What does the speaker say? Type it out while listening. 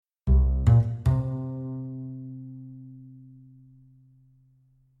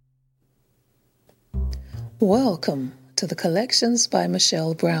Welcome to the Collections by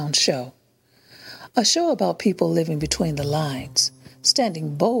Michelle Brown show, a show about people living between the lines,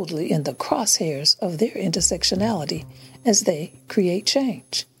 standing boldly in the crosshairs of their intersectionality as they create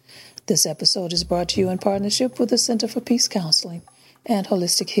change. This episode is brought to you in partnership with the Center for Peace Counseling and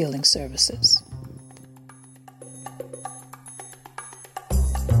Holistic Healing Services.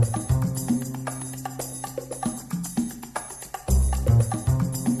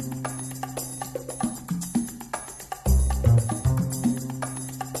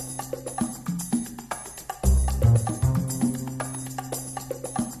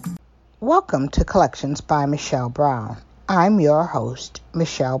 Welcome to Collections by Michelle Brown. I'm your host,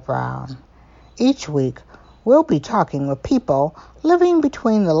 Michelle Brown. Each week, we'll be talking with people living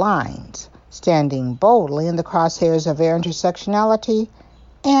between the lines, standing boldly in the crosshairs of their intersectionality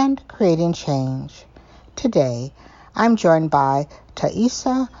and creating change. Today, I'm joined by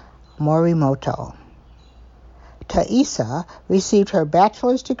Taissa Morimoto. Taissa received her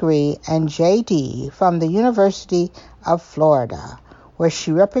bachelor's degree and JD from the University of Florida, where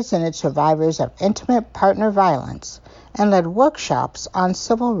she represented survivors of intimate partner violence and led workshops on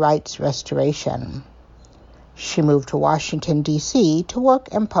civil rights restoration. She moved to Washington, D.C. to work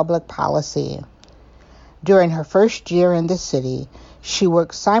in public policy. During her first year in the city, she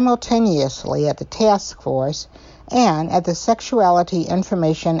worked simultaneously at the Task Force and at the Sexuality,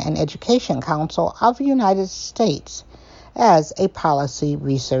 Information, and Education Council of the United States as a policy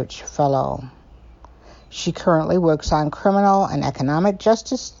research fellow. She currently works on criminal and economic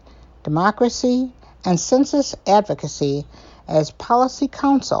justice, democracy, and census advocacy as policy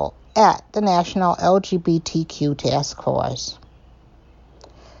counsel at the National LGBTQ Task Force.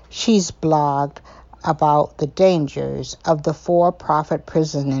 She's blogged about the dangers of the for-profit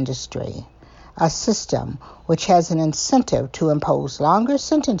prison industry, a system which has an incentive to impose longer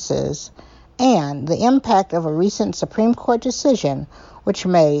sentences, and the impact of a recent Supreme Court decision which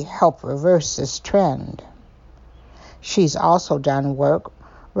may help reverse this trend. She's also done work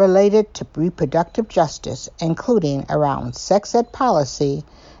related to reproductive justice, including around sex ed policy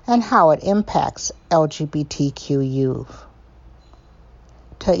and how it impacts LGBTQ youth.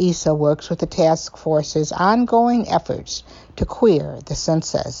 Taissa works with the task force's ongoing efforts to queer the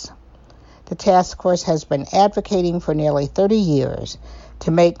census. The task force has been advocating for nearly 30 years to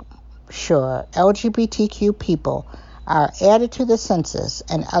make sure LGBTQ people are added to the census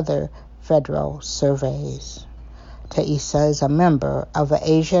and other federal surveys. Taissa is a member of the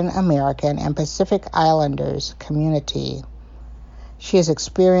Asian American and Pacific Islanders community. She has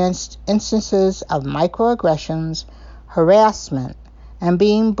experienced instances of microaggressions, harassment, and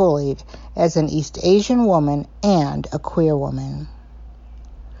being bullied as an East Asian woman and a queer woman.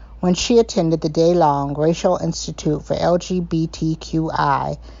 When she attended the day-long Racial Institute for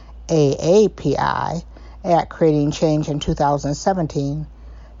LGBTQI AAPI at Creating Change in 2017,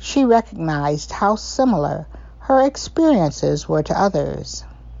 she recognized how similar her experiences were to others.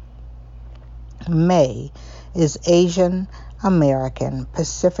 May is Asian American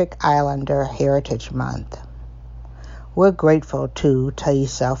Pacific Islander Heritage Month. We're grateful to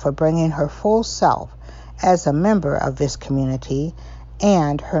Taissa for bringing her full self as a member of this community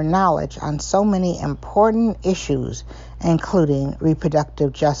and her knowledge on so many important issues, including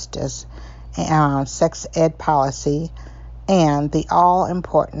reproductive justice, sex ed policy, and the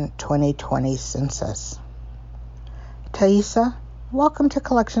all-important 2020 census. Taissa, welcome to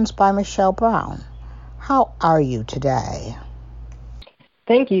Collections by Michelle Brown. How are you today?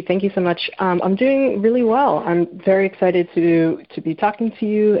 Thank you so much. I'm doing really well. I'm very excited to be talking to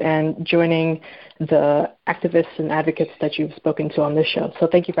you and joining the activists and advocates that you've spoken to on this show. So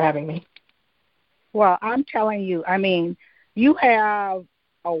thank you for having me. Well, I'm telling you, you have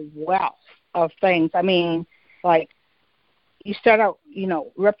a wealth of things. Like you start out,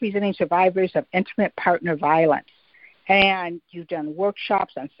 representing survivors of intimate partner violence. And you've done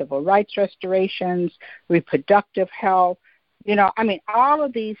workshops on civil rights restorations, reproductive health, all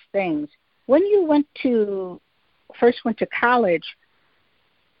of these things. When you first went to college,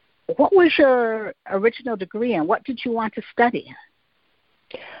 what was your original degree in? What did you want to study?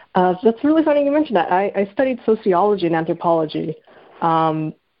 That's really funny you mentioned that. I studied sociology and anthropology.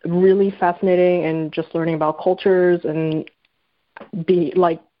 Really fascinating and just learning about cultures and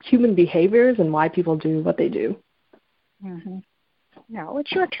human behaviors and why people do what they do. Mm-hmm. Now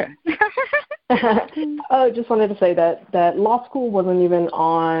it's your turn. Just wanted to say that law school wasn't even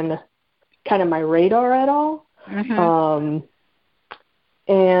on kind of my radar at all. Mm-hmm.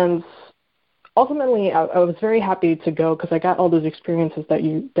 And ultimately, I was very happy to go because I got all those experiences that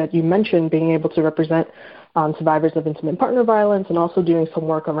you mentioned, being able to represent survivors of intimate partner violence and also doing some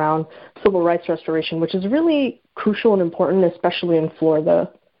work around civil rights restoration, which is really crucial and important, especially in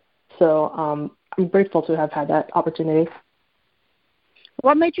Florida. So I'm grateful to have had that opportunity.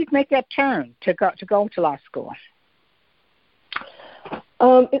 What made you make that turn to go to law school?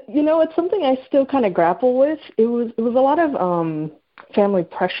 It's something I still kind of grapple with. It was a lot of family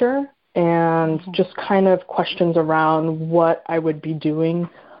pressure and just kind of questions around what I would be doing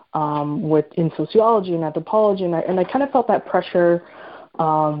in sociology and anthropology, and I kind of felt that pressure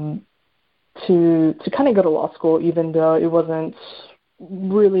to kind of go to law school, even though it wasn't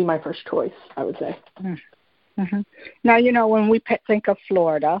really my first choice, I would say. Mm-hmm. Now, when we think of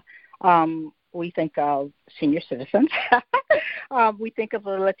Florida, we think of senior citizens. We think of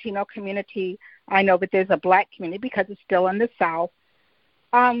the Latino community. I know that there's a Black community because it's still in the South.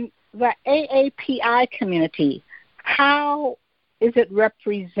 The AAPI community, how is it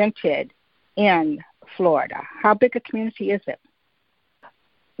represented in Florida? How big a community is it?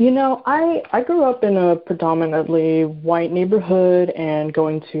 I grew up in a predominantly white neighborhood and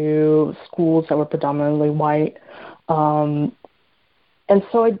going to schools that were predominantly white. And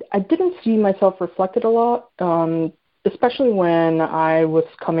so I didn't see myself reflected a lot, especially when I was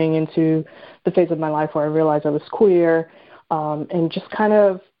coming into the phase of my life where I realized I was queer, and just kind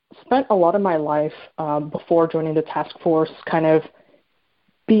of spent a lot of my life before joining the task force kind of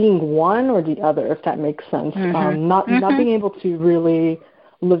being one or the other, if that makes sense, not being able to really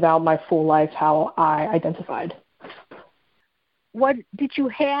live out my full life how I identified. What did you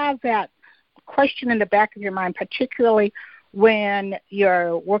have that question in the back of your mind, particularly when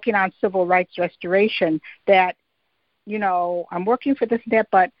you're working on civil rights restoration, that, I'm working for this and that,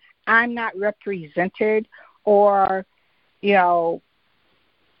 but I'm not represented, or,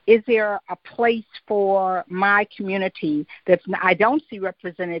 is there a place for my community that I don't see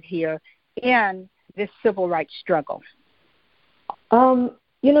represented here in this civil rights struggle?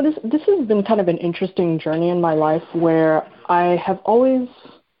 This has been kind of an interesting journey in my life where I have always,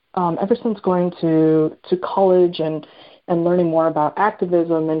 ever since going to college and learning more about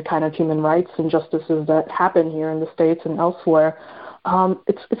activism and kind of human rights and justices that happen here in the States and elsewhere,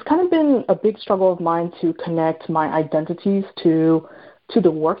 it's kind of been a big struggle of mine to connect my identities to the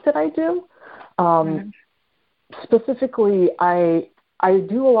work that I do. Specifically, I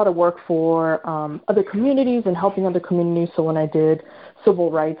do a lot of work for other communities and helping other communities. So when I did civil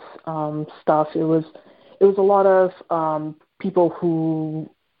rights stuff, it was a lot of people who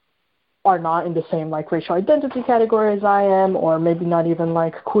are not in the same racial identity category as I am, or maybe not even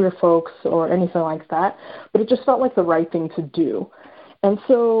queer folks or anything like that. But it just felt like the right thing to do. And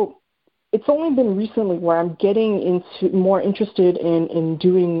so it's only been recently where I'm getting more interested in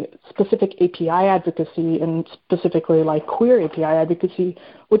doing specific API advocacy, and specifically queer API advocacy,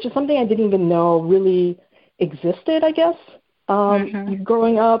 which is something I didn't even know really existed, I guess,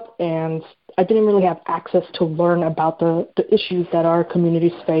 growing up. And I didn't really have access to learn about the issues that our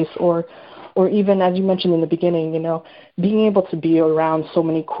communities face, or even, as you mentioned in the beginning, being able to be around so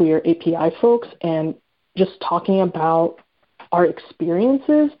many queer API folks and just talking about our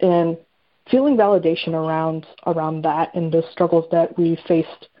experiences and feeling validation around that and the struggles that we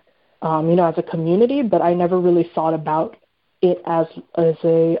faced, as a community. But I never really thought about it as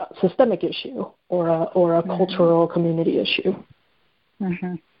a systemic issue or a cultural community issue.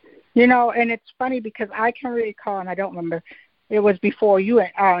 And it's funny because I can recall, and I don't remember, it was before you,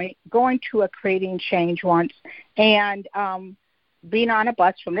 going to a Creating Change once and being on a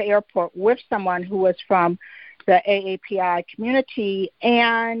bus from the airport with someone who was from the AAPI community.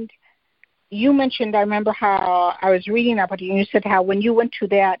 And you mentioned, I remember how I was reading about you, and you said how when you went to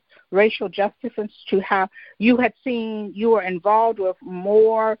that Racial Justice Institute, how you were involved with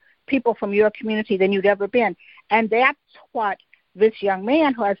more people from your community than you'd ever been. And that's what this young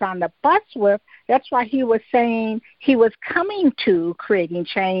man who I was on the bus with, that's why he was saying he was coming to Creating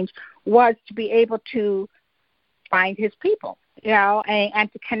Change, was to be able to find his people,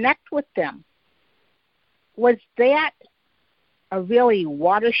 and to connect with them. Was that a really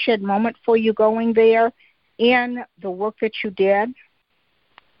watershed moment for you going there in the work that you did?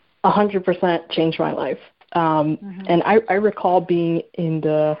 100% changed my life. And I recall being in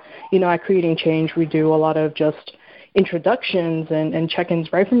at Creating Change, we do a lot of just introductions and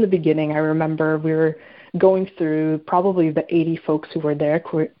check-ins right from the beginning. I remember we were going through probably the 80 folks who were there,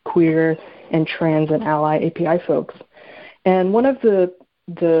 queer and trans and ally API folks. And one of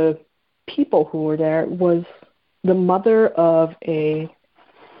the people who were there was the mother of a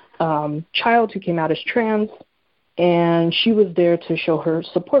child who came out as trans, and she was there to show her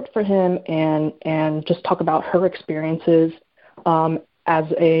support for him and just talk about her experiences as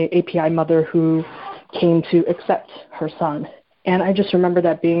a API mother who came to accept her son. And I just remember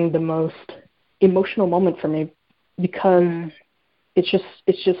that being the most emotional moment for me because it's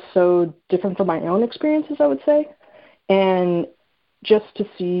just so different from my own experiences, I would say. And just to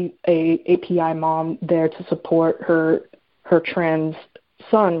see a API mom there to support her trans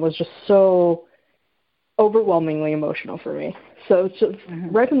son was just so overwhelmingly emotional for me. So it's just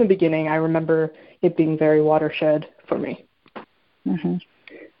right from the beginning, I remember it being very watershed for me.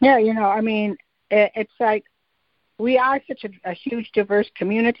 Yeah, I mean, it's like we are such a huge, diverse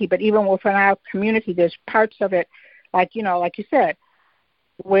community, but even within our community, there's parts of it, like, like you said,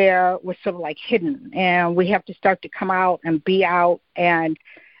 where we're sort of like hidden, and we have to start to come out and be out and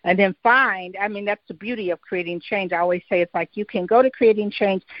then find. I mean, that's the beauty of creating change. I always say it's like you can go to creating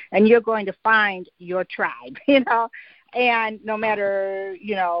change and you're going to find your tribe, and no matter,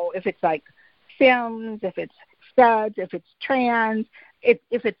 if it's like films, if it's studs, if it's trans, if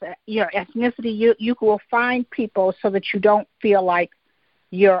it's ethnicity, you will find people so that you don't feel like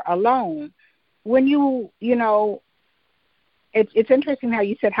you're alone. When it's interesting how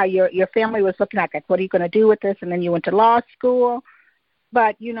you said how your family was looking at, like, what are you going to do with this? And then you went to law school,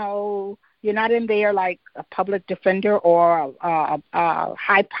 but, you're not in there like a public defender or a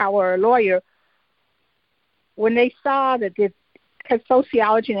high-power lawyer. When they saw that because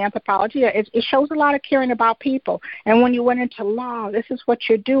sociology and anthropology, it shows a lot of caring about people. And when you went into law, this is what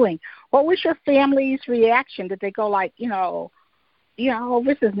you're doing. What was your family's reaction? Did they go like,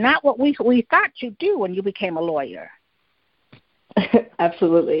 this is not what we thought you'd do when you became a lawyer?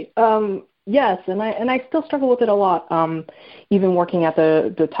 Absolutely. Yes, and I still struggle with it a lot. Even working at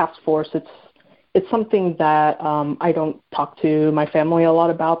the task force, it's something that I don't talk to my family a lot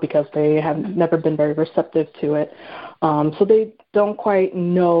about because they have never been very receptive to it. So they don't quite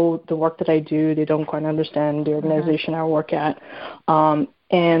know the work that I do. They don't quite understand the organization I work at.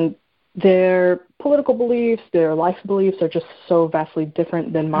 And their political beliefs, their life beliefs are just so vastly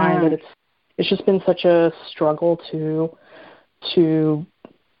different than mine that it's just been such a struggle to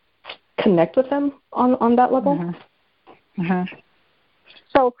connect with them on that level.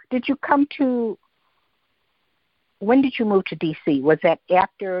 So when did you move to D.C.? Was that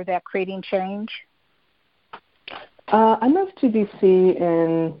after that Creating Change? I moved to D.C.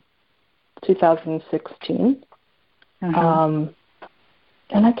 in 2016.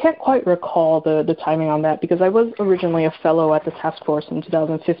 And I can't quite recall the timing on that because I was originally a fellow at the task force in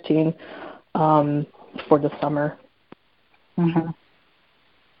 2015 for the summer.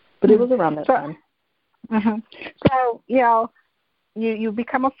 But it was around that time. So, you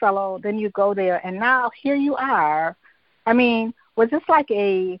become a fellow, then you go there, and now here you are. I mean, was this like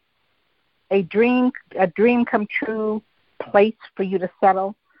a dream come true place for you to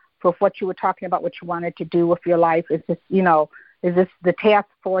settle for what you were talking about, what you wanted to do with your life? Is this, is this the task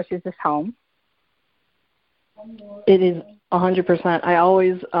force? Is this home? It is 100%. I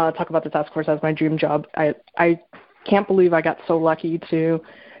always talk about the task force as my dream job. I can't believe I got so lucky to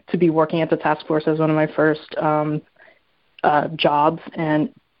be working at the task force as one of my first jobs, and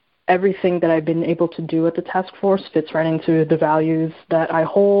everything that I've been able to do at the task force fits right into the values that I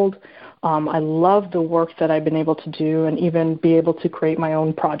hold. I love the work that I've been able to do and even be able to create my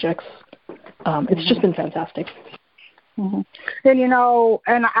own projects. It's just been fantastic. And,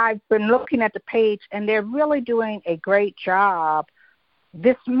 and I've been looking at the page, and they're really doing a great job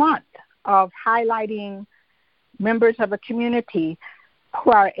this month of highlighting members of a community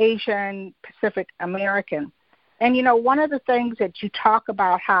who are Asian Pacific American. And, one of the things that you talk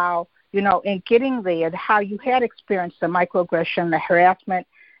about how, in getting there, how you had experienced the microaggression, the harassment,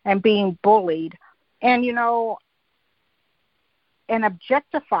 and being bullied, and, and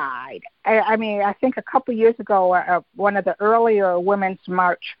objectified. I mean, I think a couple years ago, one of the earlier Women's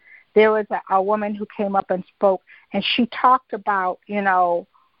March, there was a woman who came up and spoke, and she talked about,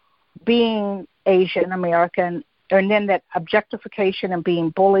 being Asian American, and then that objectification and being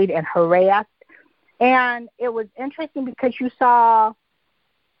bullied and harassed. And it was interesting because you saw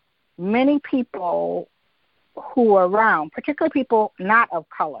many people who were around, particularly people not of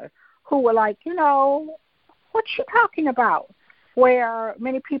color, who were like, what's she talking about? Where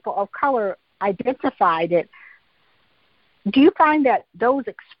many people of color identified it. Do you find that those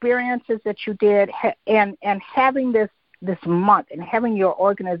experiences that you did and having this month and having your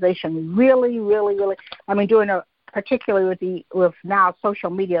organization really, really, really, I mean, particularly with now social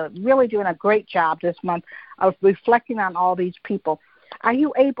media, really doing a great job this month of reflecting on all these people, are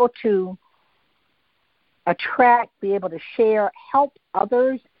you able to attract, be able to share, help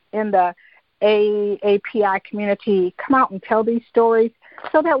others in the AAPI community come out and tell these stories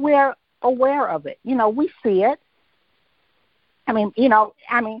so that we're aware of it. We see it.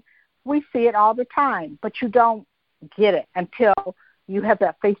 We see it all the time, but you don't get it until you have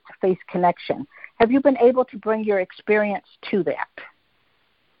that face-to-face connection. Have you been able to bring your experience to that?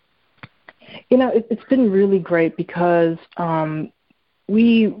 It's been really great because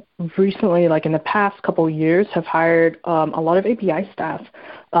we recently, like in the past couple of years, have hired a lot of API staff.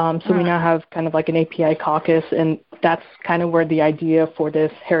 So we now have kind of like an API caucus, and that's kind of where the idea for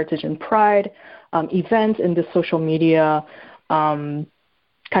this Heritage and Pride event and this social media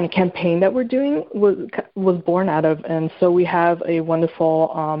kind of campaign that we're doing was born out of. And so we have a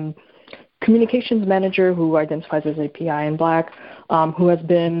wonderful communications manager who identifies as API and Black, who has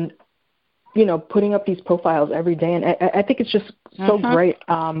been, putting up these profiles every day. And I think it's just so great.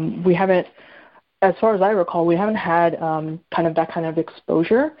 We haven't, as far as I recall, we haven't had kind of that kind of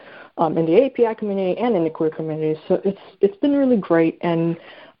exposure in the API community and in the queer community. So it's been really great. And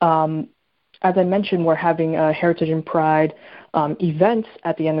as I mentioned, we're having a Heritage and Pride event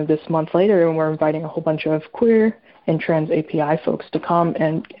at the end of this month later, and we're inviting a whole bunch of queer and trans API folks to come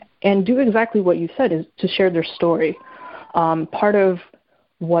and do exactly what you said, is to share their story. Part of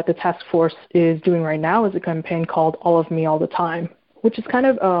what the task force is doing right now is a campaign called All of Me All the Time, which is kind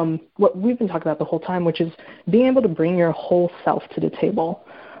of what we've been talking about the whole time, which is being able to bring your whole self to the table.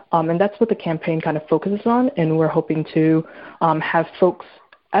 And that's what the campaign kind of focuses on, and we're hoping to have folks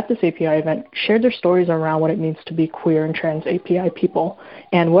at this API event share their stories around what it means to be queer and trans API people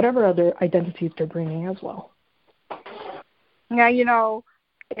and whatever other identities they're bringing as well. Now,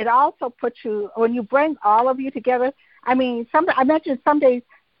 it also puts you, when you bring all of you together, I imagine some days,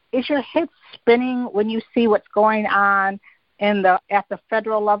 is your head spinning when you see what's going on at the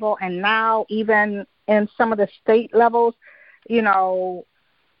federal level, and now even in some of the state levels?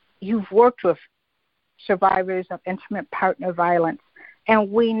 You've worked with survivors of intimate partner violence,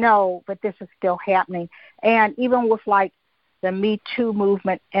 and we know that this is still happening. And even with like the Me Too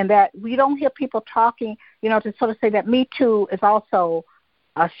movement, and that we don't hear people talking, to sort of say that Me Too is also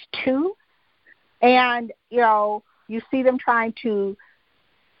us too. And, you see them trying to,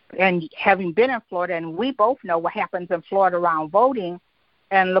 and having been in Florida, and we both know what happens in Florida around voting,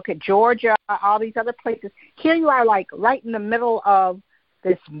 and look at Georgia, all these other places. Here you are, like, right in the middle of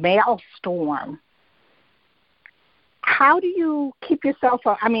this maelstrom. How do you keep yourself,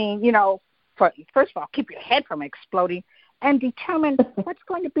 first of all, keep your head from exploding and determine what's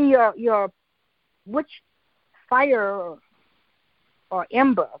going to be your which fire or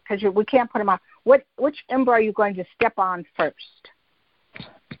ember, because we can't put them on. Which ember are you going to step on first?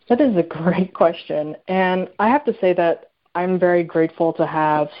 That is a great question. And I have to say that I'm very grateful to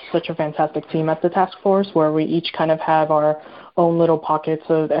have such a fantastic team at the task force, where we each kind of have our own little pockets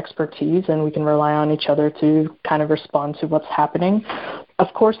of expertise, and we can rely on each other to kind of respond to what's happening.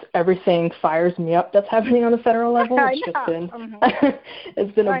 Of course, everything fires me up that's happening on the federal level. It's just been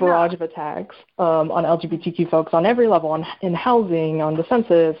it's been a barrage of attacks on LGBTQ folks on every level, in housing, on the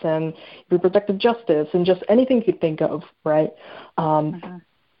census, and reproductive justice, and just anything you could think of, right? And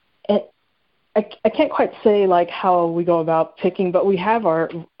I can't quite say like how we go about picking, but we have our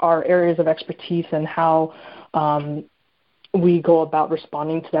areas of expertise and how we go about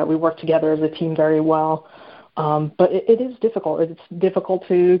responding to that. We work together as a team very well. But it is difficult. It's difficult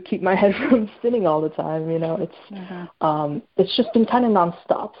to keep my head from spinning all the time. It's just been kind of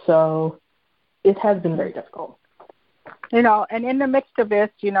nonstop. So it has been very difficult. And in the midst of this,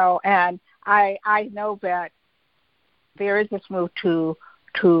 and I know that there is this move to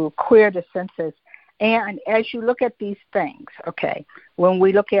Queer the Census. And as you look at these things, okay, when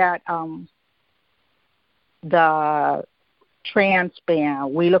we look at the trans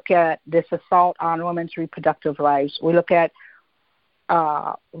ban, we look at this assault on women's reproductive rights, we look at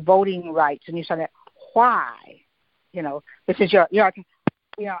voting rights, and you say that why, this is your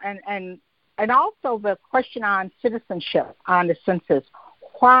and also the question on citizenship on the census.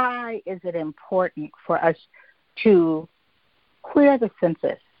 Why is it important for us to queer the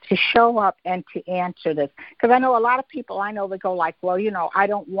census, to show up and to answer this? Because I know a lot of people, they go like, well, I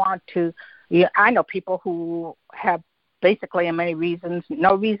don't want to. I know people who have basically, in many reasons,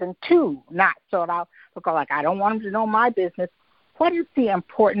 no reason to not sort out, because like, I don't want them to know my business. What is the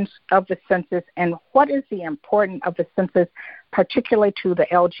importance of the census, and what is the importance of the census, particularly to the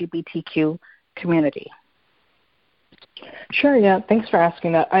LGBTQ community? Sure, yeah. Thanks for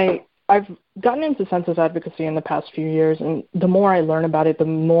asking that. I've gotten into census advocacy in the past few years, and the more I learn about it, the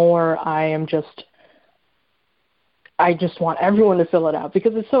more I just want everyone to fill it out,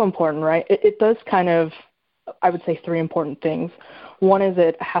 because it's so important, right? It does kind of, I would say, three important things. One is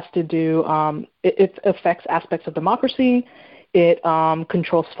it has to do, it affects aspects of democracy. It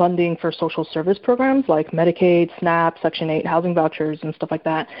controls funding for social service programs like Medicaid, SNAP, Section 8, housing vouchers, and stuff like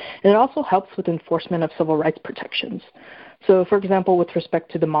that. And it also helps with enforcement of civil rights protections. So, for example, with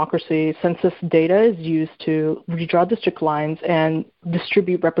respect to democracy, census data is used to redraw district lines and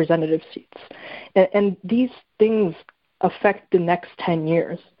distribute representative seats. And these things affect the next 10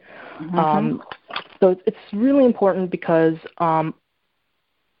 years. So it's really important because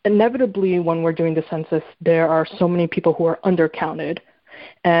inevitably when we're doing the census, there are so many people who are undercounted.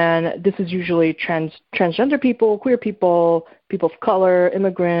 And this is usually transgender people, queer people, people of color,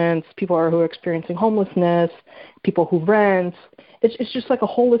 immigrants, people who are experiencing homelessness, people who rent. It's just like a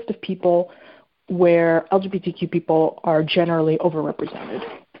whole list of people where LGBTQ people are generally overrepresented.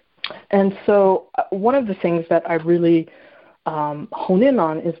 And so one of the things that I really hone in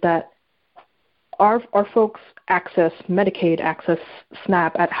on is that our folks access Medicaid, access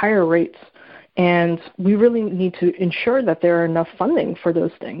SNAP at higher rates, and we really need to ensure that there are enough funding for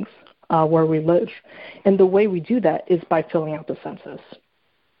those things where we live. And the way we do that is by filling out the census.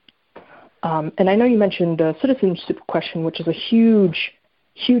 And I know you mentioned the citizenship question, which is a huge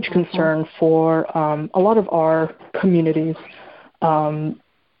concern for a lot of our communities. And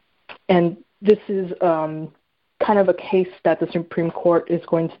this is kind of a case that the Supreme Court is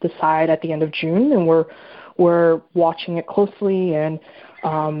going to decide at the end of June, and we're watching it closely and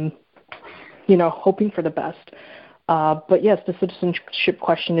hoping for the best. But yes, the citizenship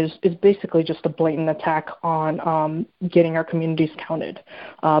question is basically just a blatant attack on getting our communities counted,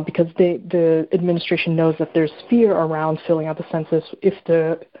 because the administration knows that there's fear around filling out the census if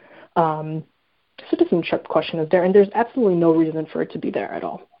the citizenship question is there, and there's absolutely no reason for it to be there at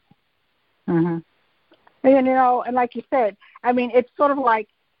all. Mm-hmm. And, and like you said, I mean, it's sort of like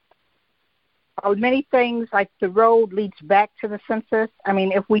many things, like the road leads back to the census. I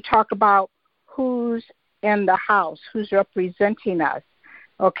mean, if we talk about who's in the House, who's representing us,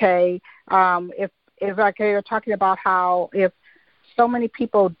 okay, if like you're talking about how if so many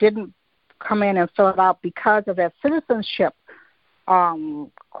people didn't come in and fill it out because of that citizenship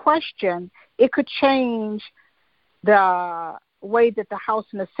question, it could change the way that the House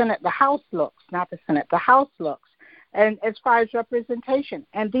and the Senate, the House looks, not the Senate, the House looks, and as far as representation.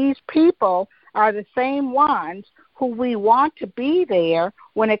 And these people are the same ones who we want to be there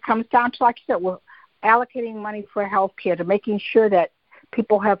when it comes down to, like you said, we're allocating money for health care, to making sure that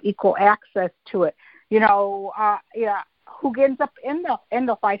people have equal access to it. Who ends up in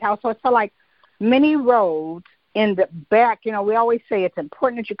the White House. So it's like many roads in the back. We always say it's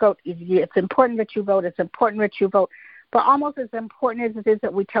important that you go. It's important that you vote. It's important that you vote. But almost as important as it is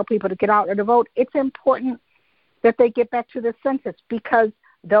that we tell people to get out and to vote, it's important that they get back to the census, because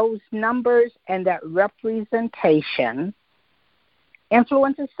those numbers and that representation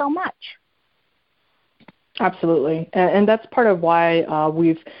influences so much. Absolutely. And that's part of why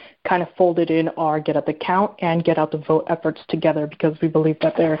we've kind of folded in our Get Out the Count and Get Out the Vote efforts together, because we believe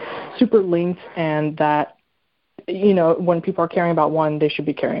that they're super linked, and that, when people are caring about one, they should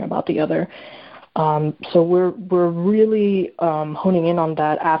be caring about the other. So we're really honing in on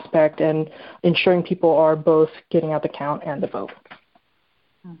that aspect and ensuring people are both getting out the count and the vote.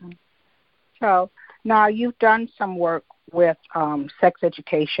 Mm-hmm. So now you've done some work with sex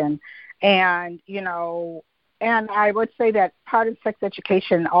education, and and I would say that part of sex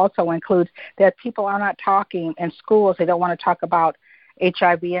education also includes that people are not talking in schools. They don't want to talk about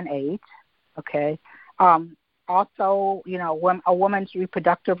HIV and AIDS. Okay. Also, a woman's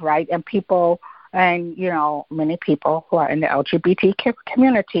reproductive right, and people. And, many people who are in the LGBT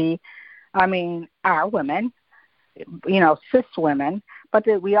community, are women, cis women, but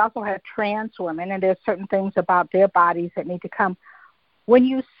we also have trans women, and there's certain things about their bodies that need to come. When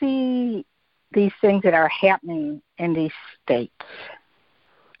you see these things that are happening in these states,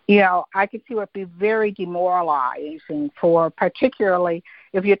 I can see it would be very demoralizing for, particularly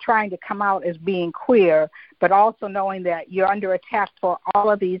if you're trying to come out as being queer, but also knowing that you're under attack for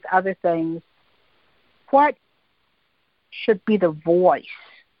all of these other things. What should be the voice?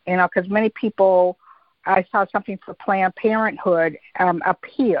 Because many people, I saw something for Planned Parenthood up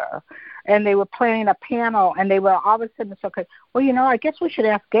here, and they were planning a panel, and they were all of a sudden, it's okay, well, I guess we should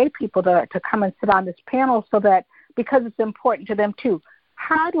ask gay people to come and sit on this panel, so that, because it's important to them too.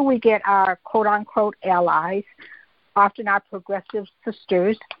 How do we get our quote-unquote allies, often our progressive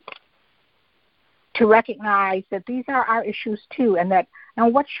sisters, to recognize that these are our issues too, and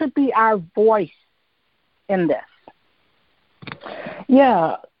what should be our voice in this?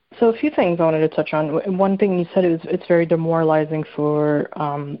 Yeah, so a few things I wanted to touch on. One thing you said is it's very demoralizing for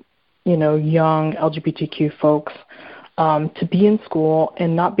young LGBTQ folks to be in school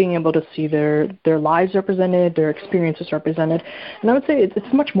and not being able to see their lives represented, their experiences represented. And I would say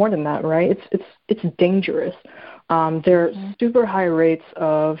it's much more than that, right? It's dangerous. There are super high rates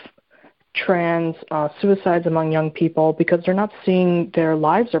of trans suicides among young people because they're not seeing their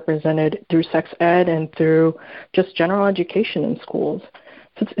lives represented through sex ed and through just general education in schools.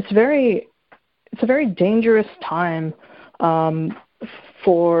 So it's a very dangerous time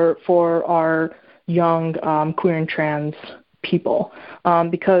for our young queer and trans people,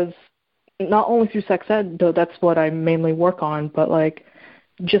 because not only through sex ed, though that's what I mainly work on, but like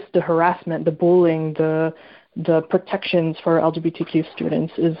just the harassment, the bullying, the protections for LGBTQ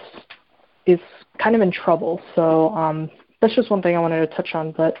students is kind of in trouble. So that's just one thing I wanted to touch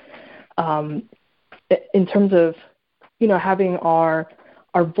on. But in terms of, having our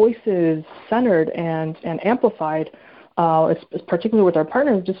voices centered and amplified, particularly with our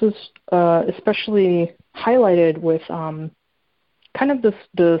partners, this was especially highlighted with kind of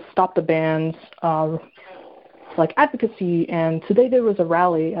the Stop the Bans, like advocacy. And today there was a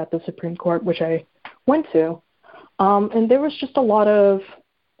rally at the Supreme Court, which I went to, and there was just a lot of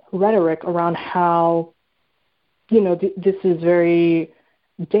rhetoric around how, this is very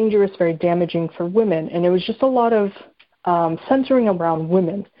dangerous, very damaging for women. And it was just a lot of censoring around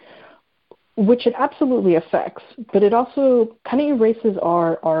women, which it absolutely affects, but it also kind of erases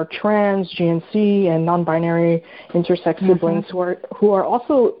our trans, GNC, and non-binary intersex siblings who are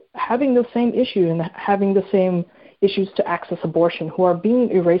also having the same issue and having the same issues to access abortion, who are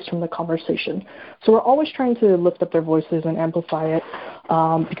being erased from the conversation. So we're always trying to lift up their voices and amplify it,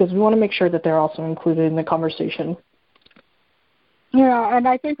 because we want to make sure that they're also included in the conversation. Yeah, and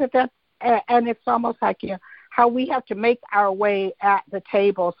I think that and it's almost like, how we have to make our way at the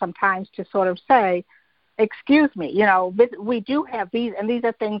table sometimes to sort of say, excuse me, we do have these, and these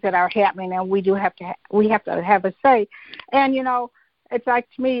are things that are happening, and we have to have a say. And, it's like,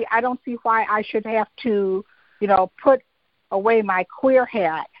 to me, I don't see why I should have to, put away my queer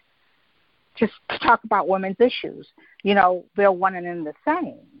hat just to talk about women's issues. They're one and the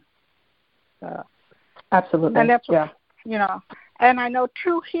same. Absolutely. And that's what, And I know,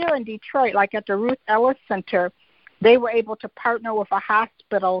 too, here in Detroit, like at the Ruth Ellis Center, they were able to partner with a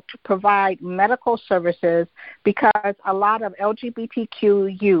hospital to provide medical services because a lot of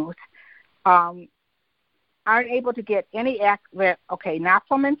LGBTQ youth aren't able to get any access, not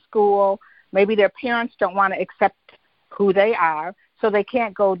from in school. Maybe their parents don't want to accept who they are, so they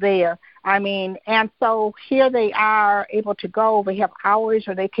can't go there. And so here they are able to go. They have hours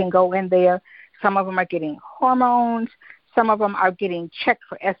where they can go in there. Some of them are getting hormones. Some of them are getting checked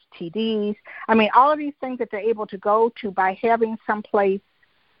for STDs. All of these things that they're able to go to by having some place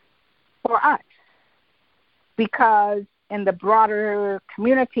for us. Because in the broader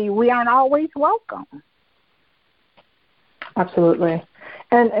community, we aren't always welcome. Absolutely.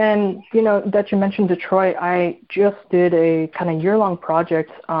 And that you mentioned Detroit, I just did a kind of year-long project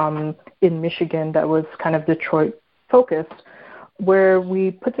in Michigan that was kind of Detroit-focused, where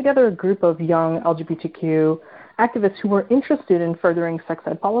we put together a group of young LGBTQ activists who were interested in furthering sex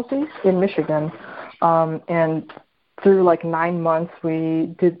ed policies in Michigan. And through 9 months,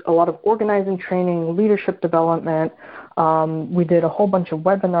 we did a lot of organizing training, leadership development. We did a whole bunch of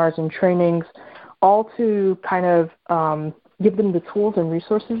webinars and trainings, all to kind of give them the tools and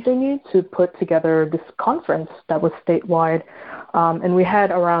resources they need to put together this conference that was statewide. And we had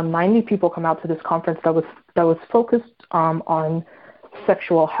around 90 people come out to this conference that was focused on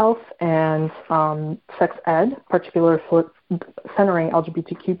sexual health and sex ed, particularly for centering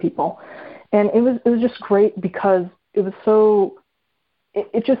LGBTQ people. And it was just great because it was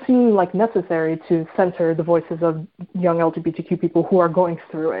it just seemed like necessary to center the voices of young LGBTQ people who are going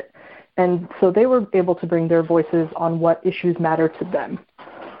through it. And so they were able to bring their voices on what issues matter to them.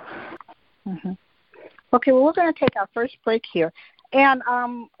 Mm-hmm. Okay, well, we're going to take our first break here. And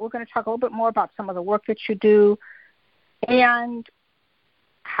we're going to talk a little bit more about some of the work that you do and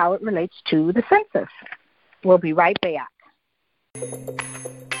how it relates to the census. We'll be right back.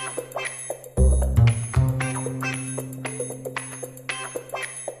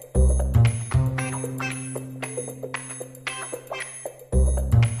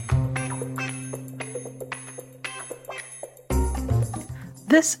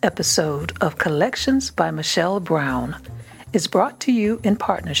 This episode of Collections by Michelle Brown is brought to you in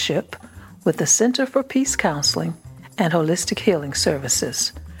partnership with the Center for Peace Counseling and Holistic Healing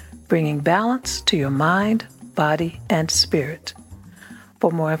Services, bringing balance to your mind, body, and spirit.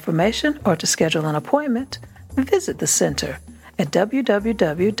 For more information or to schedule an appointment, visit the center at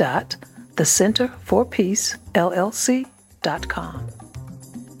www.thecenterforpeacellc.com.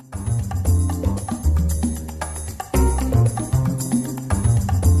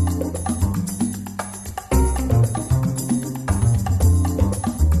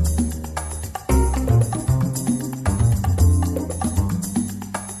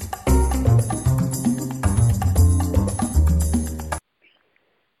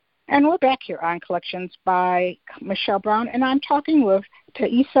 And we're back here on Collections by Michelle Brown, and I'm talking with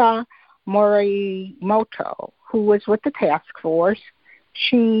Taissa Morimoto, who was with the task force.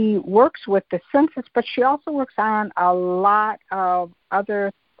 She works with the census, but she also works on a lot of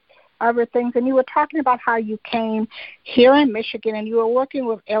other things. And you were talking about how you came here in Michigan and you were working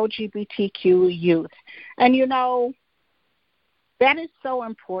with LGBTQ youth. And, you know, that is so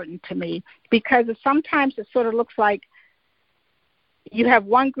important to me because sometimes it sort of looks like you have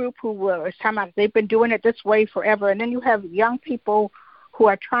one group who will talking about they've been doing it this way forever, and then you have young people who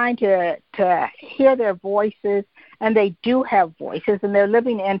are trying to hear their voices, and they do have voices, and they're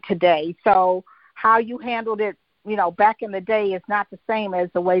living in today. So how you handled it, you know, back in the day is not the same as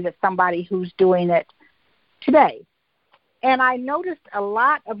the way that somebody who's doing it today. And I noticed a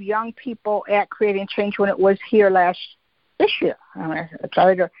lot of young people at Creating Change when it was here this year.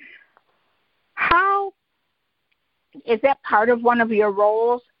 How is that part of one of your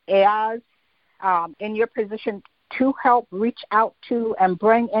roles as in your position to help reach out to and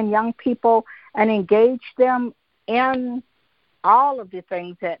bring in young people and engage them in all of the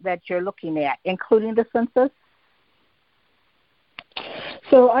things that you're looking at, including the census?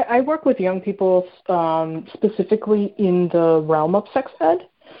 So I work with young people specifically in the realm of sex ed.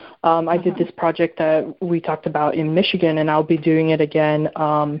 I did this project that we talked about in Michigan, and I'll be doing it again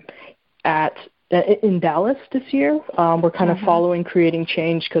in Dallas this year. We're kind of following Creating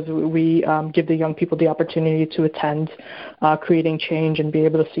Change because we give the young people the opportunity to attend Creating Change and be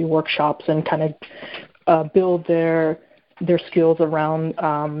able to see workshops and kind of build their skills around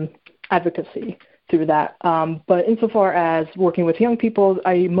advocacy through that. But insofar as working with young people,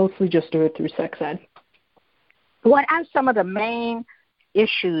 I mostly just do it through sex ed. What are some of the main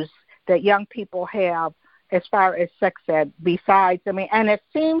issues that young people have as far as sex ed besides, and it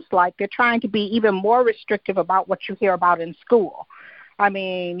seems like they're trying to be even more restrictive about what you hear about in school. I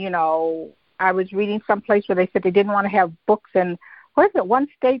mean, you know, I was reading someplace where they said they didn't want to have books in, what is it, one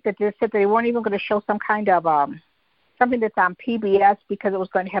state that just said they weren't even going to show some kind of something that's on PBS because it was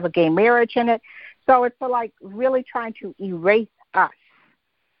going to have a gay marriage in it. So it's like really trying to erase us.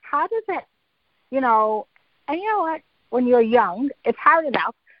 How does that, you know, and you know what, when you're young, it's hard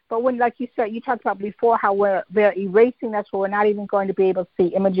enough. But when, like you said, you talked about before how they're erasing us, where we're not even going to be able to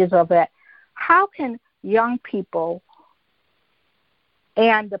see images of it. How can young people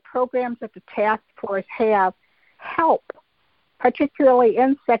and the programs that the task force have help, particularly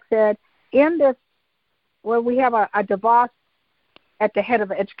in sex ed, in this, where we have a DeVos at the head of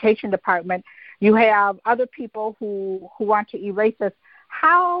the education department, you have other people who want to erase us.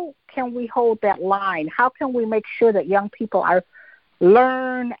 How can we hold that line? How can we make sure that young people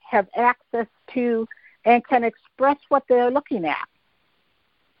learn, have access to, and can express what they're looking at?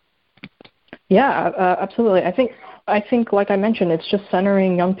 Yeah, absolutely. I think, like I mentioned, it's just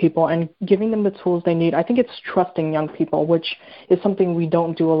centering young people and giving them the tools they need. I think it's trusting young people, which is something we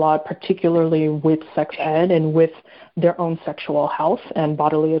don't do a lot, particularly with sex ed and with their own sexual health and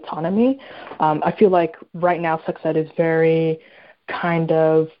bodily autonomy. I feel like right now sex ed is very kind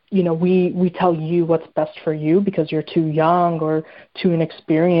of, you know, we tell you what's best for you because you're too young or too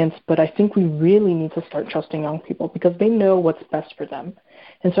inexperienced, but I think we really need to start trusting young people because they know what's best for them.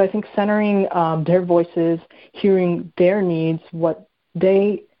 And so I think centering their voices, hearing their needs, what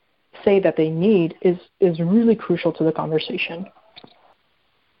they say that they need is really crucial to the conversation.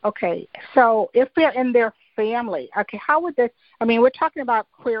 Okay, so if they're in their family, okay, how would this, we're talking about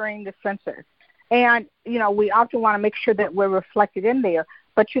queering the census. And, you know, we often want to make sure that we're reflected in there.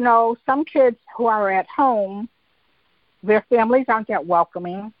 But, you know, some kids who are at home, their families aren't that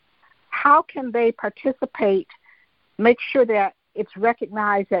welcoming. How can they participate, make sure that it's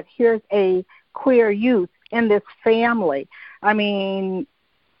recognized that here's a queer youth in this family?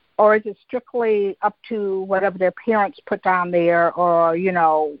 Or is it strictly up to whatever their parents put down there? Or, you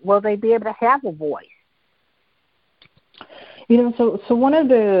know, will they be able to have a voice? You know, so one of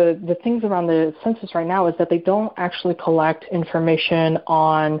the things around the census right now is that they don't actually collect information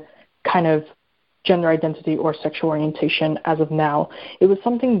on kind of gender identity or sexual orientation as of now. It was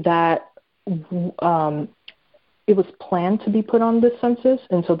something that it was planned to be put on this census,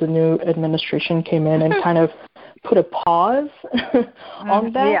 and so the new administration came in and kind of put a pause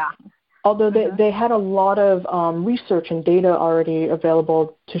on that. Yeah. Although they had a lot of research and data already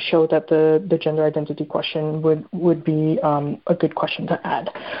available to show that the gender identity question would be a good question to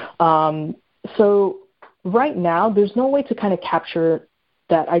add. So right now, there's no way to kind of capture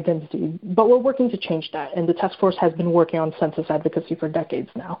that identity, but we're working to change that, and the task force has been working on census advocacy for decades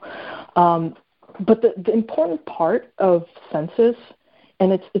now. But the important part of census,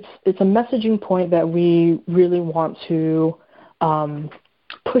 and it's a messaging point that we really want to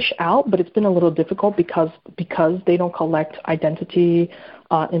push out, but it's been a little difficult because they don't collect identity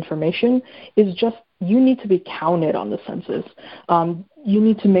information, is just you need to be counted on the census. You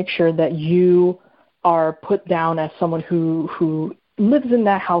need to make sure that you are put down as someone who lives in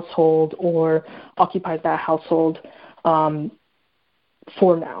that household or occupies that household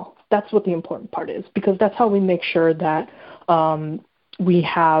for now. That's what the important part is, because that's how we make sure that we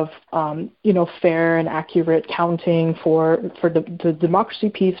have, fair and accurate counting for the democracy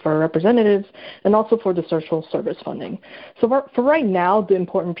piece for our representatives and also for the social service funding. So for right now, the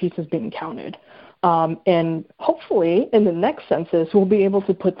important piece is being counted. And hopefully in the next census, we'll be able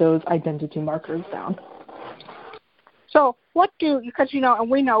to put those identity markers down. So because,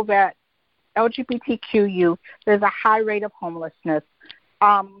 and we know that LGBTQ youth, there's a high rate of homelessness.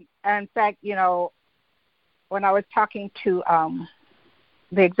 And in fact, when I was talking to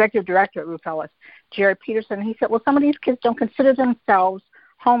the executive director at Ruth Ellis, Jerry Peterson, he said, well, some of these kids don't consider themselves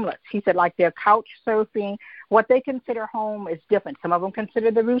homeless. He said, like, they're couch surfing. What they consider home is different. Some of them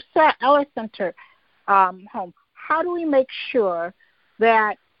consider the Ruth Ellis Center home. How do we make sure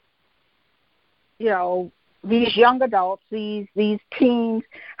that, these young adults, these teens,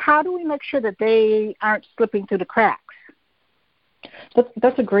 how do we make sure that they aren't slipping through the cracks?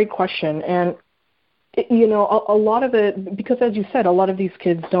 That's a great question. And, a lot of it, because as you said, a lot of these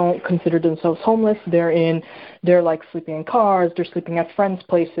kids don't consider themselves homeless. They're like sleeping in cars, they're sleeping at friends'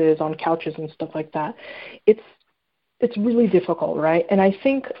 places, on couches and stuff like that. It's really difficult, right? And I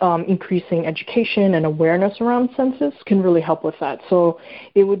think increasing education and awareness around census can really help with that. So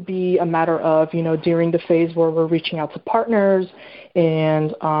it would be a matter of, during the phase where we're reaching out to partners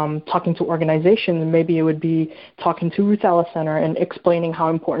and talking to organizations, maybe it would be talking to Ruth Ellis Center and explaining how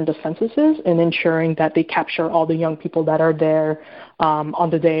important the census is and ensuring that they capture all the young people that are there on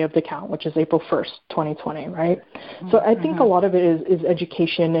the day of the count, which is April 1st, 2020, right? Mm-hmm. So I think a lot of it is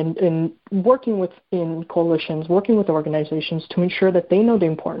education and working within coalitions, working with organizations to ensure that they know the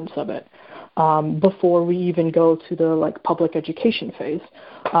importance of it before we even go to the public education phase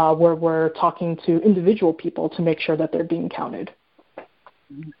where we're talking to individual people to make sure that they're being counted.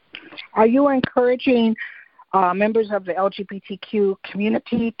 Are you encouraging members of the LGBTQ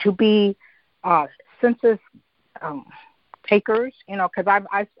community to be census takers? Because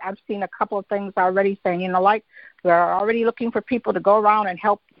I've seen a couple of things already saying, we're already looking for people to go around and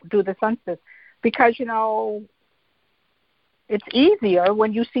help do the census because, it's easier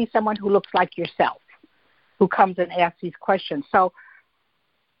when you see someone who looks like yourself who comes and asks these questions. So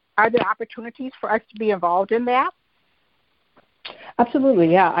are there opportunities for us to be involved in that?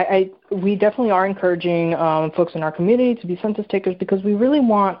 Absolutely, yeah. We definitely are encouraging folks in our community to be census takers because we really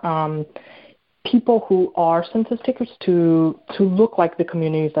want people who are census takers to look like the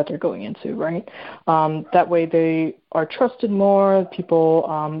communities that they're going into, right? That way they are trusted more, people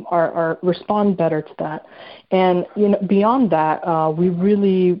are respond better to that. And beyond that, we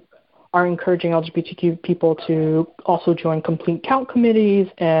really are encouraging LGBTQ people to also join complete count committees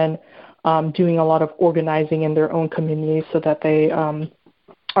and doing a lot of organizing in their own communities so that they are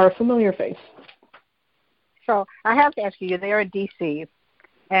a familiar face. So I have to ask you, you're there in D.C.,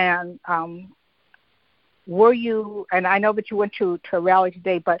 and were you, and I know that you went to a rally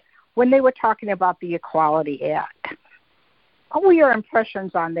today, but when they were talking about the Equality Act, what were your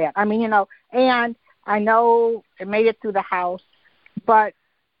impressions on that? I mean, and I know it made it through the House, but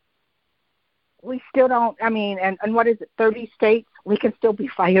we still don't, and what is it, 30 states, we can still be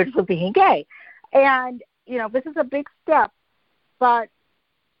fired for being gay. And, this is a big step, but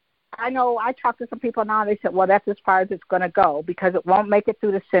I know I talked to some people now, and they said, well, that's as far as it's going to go because it won't make it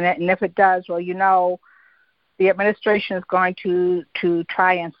through the Senate, and if it does, well, the administration is going to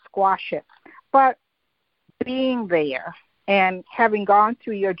try and squash it. But being there and having gone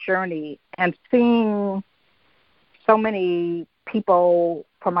through your journey and seeing so many people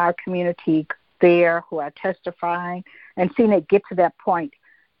from our community there who are testifying and seeing it get to that point,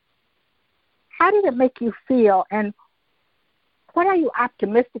 how did it make you feel? And what are you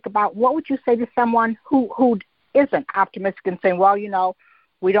optimistic about? What would you say to someone who isn't optimistic and saying, well,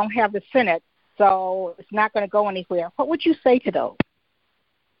 we don't have the Senate, so it's not going to go anywhere? What would you say to those?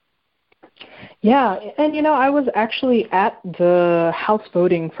 Yeah, and I was actually at the House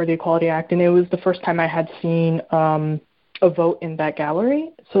voting for the Equality Act, and it was the first time I had seen a vote in that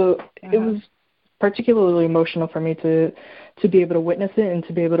gallery. So it was particularly emotional for me to be able to witness it and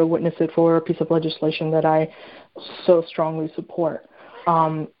to be able to witness it for a piece of legislation that I so strongly support.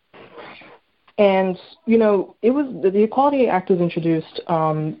 And it was the Equality Act was introduced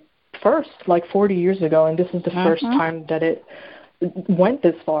first, 40 years ago, and this is the first time that it went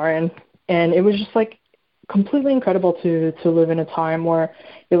this far, and it was just completely incredible to live in a time where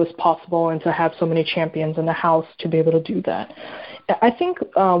it was possible and to have so many champions in the House to be able to do that. I think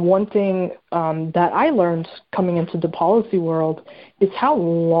one thing that I learned coming into the policy world is how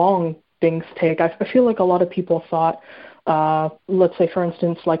long things take. I feel like a lot of people thought, let's say, for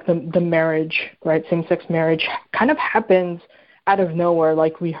instance, like the marriage, right, same-sex marriage kind of happens out of nowhere.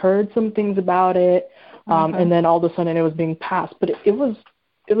 Like we heard some things about it, and then all of a sudden it was being passed. But it was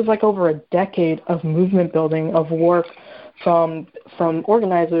like over a decade of movement building, of work from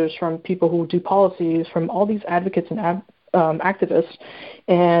organizers, from people who do policies, from all these advocates and activists.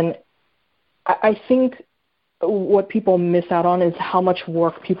 And I think what people miss out on is how much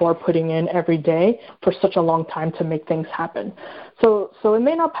work people are putting in every day for such a long time to make things happen. So it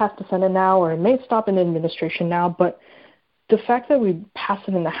may not pass the Senate now, or it may stop in the administration now, but the fact that we pass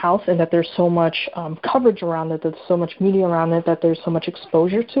it in the House and that there's so much coverage around it, that there's so much media around it, that there's so much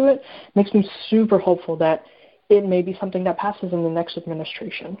exposure to it, makes me super hopeful that it may be something that passes in the next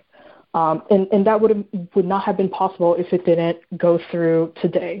administration. And that would not have been possible if it didn't go through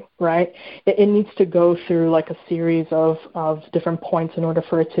today, right? It needs to go through like a series of different points in order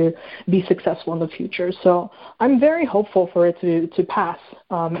for it to be successful in the future. So I'm very hopeful for it to pass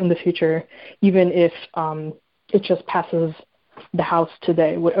in the future, even if it just passes the House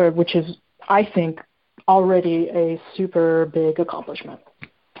today, which is, I think, already a super big accomplishment.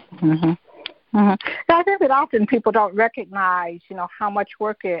 Mm-hmm. Mm-hmm. So I think that often people don't recognize, how much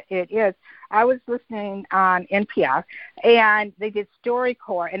work it is. I was listening on NPR, and they did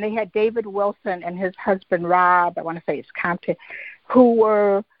StoryCorps, and they had David Wilson and his husband Rob, I want to say it's Compton, who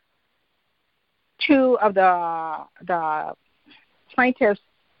were two of the plaintiffs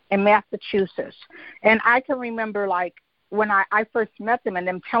in Massachusetts. And I can remember, like, when I first met them and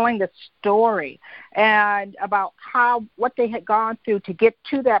them telling the story and about what they had gone through to get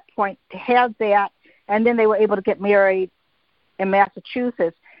to that point, to have that, and then they were able to get married in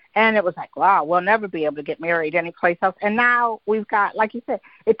Massachusetts. And it was like, wow, we'll never be able to get married anyplace else. And now we've got, like you said,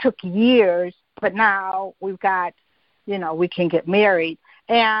 it took years, but now we've got, we can get married.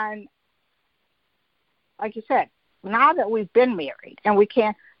 And like you said, now that we've been married and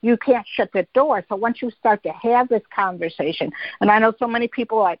you can't shut the door. So once you start to have this conversation, and I know so many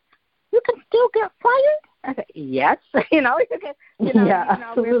people are like, you can still get fired? I said, yes. You can,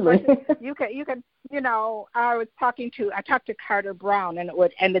 absolutely. You can, I talked to Carter Brown,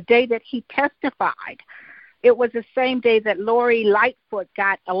 and the day that he testified, it was the same day that Lori Lightfoot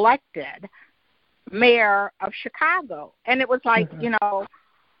got elected mayor of Chicago. And it was like,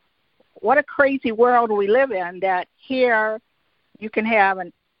 what a crazy world we live in, that here you can have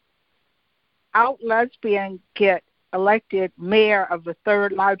an out lesbian get elected mayor of the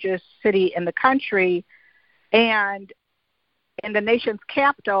third largest city in the country, and in the nation's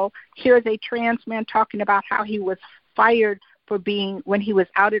capital, here's a trans man talking about how he was fired when he was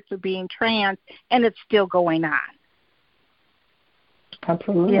outed for being trans, and it's still going on.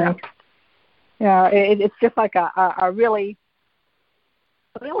 Absolutely. Yeah, it's just like a really,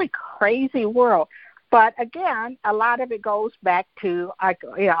 really crazy world. But again, a lot of it goes back to,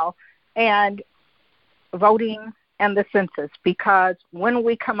 and voting and the census, because when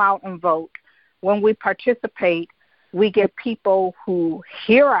we come out and vote, when we participate, we get people who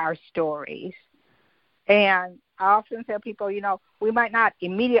hear our stories. And I often tell people, we might not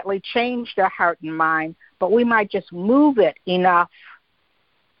immediately change their heart and mind, but we might just move it enough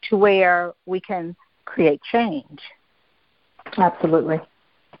to where we can create change. Absolutely.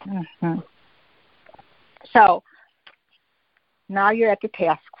 Mm-hmm. So now you're at the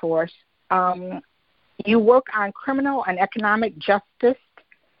task force. You work on criminal and economic justice.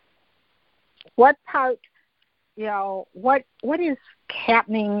 What part, what is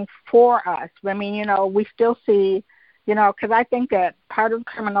happening for us? I mean, we still see, because I think that part of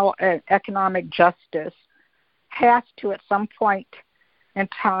criminal and economic justice has to, at some point in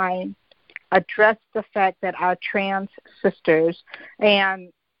time, address the fact that our trans sisters,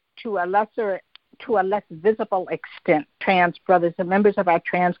 and to a less visible extent, trans brothers and members of our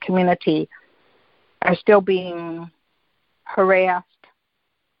trans community, are still being harassed,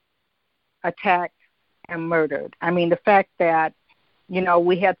 attacked, and murdered. I mean, the fact that,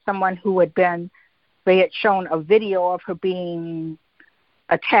 we had someone who they had shown a video of her being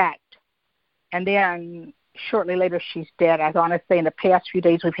attacked, and then shortly later she's dead. I want to say in the past few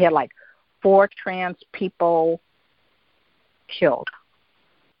days we've had like 4 trans people killed.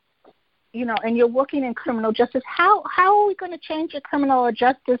 And you're working in criminal justice. How are we going to change the criminal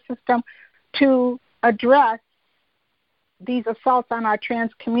justice system to address these assaults on our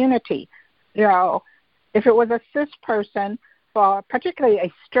trans community? If it was a cis person, particularly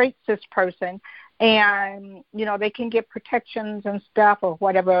a straight cis person, and, they can get protections and stuff or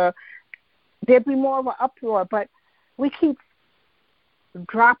whatever, there'd be more of an uproar. But we keep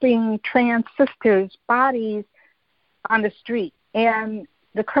dropping trans sisters' bodies on the street, and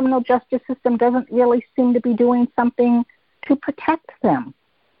the criminal justice system doesn't really seem to be doing something to protect them.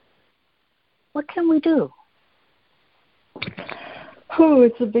 What can we do?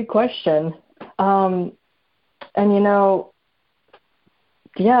 It's a big question.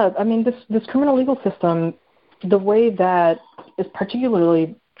 This criminal legal system, the way that is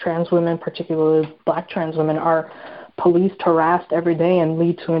particularly trans women, particularly Black trans women, are policed, harassed every day and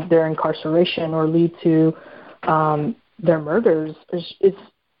lead to their incarceration or lead to their murders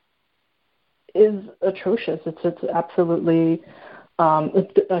is atrocious. It's absolutely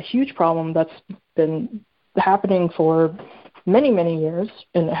a huge problem that's been happening for many, many years,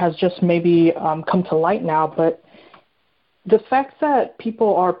 and it has just maybe come to light now. But the fact that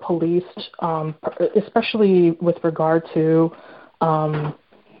people are policed, especially with regard to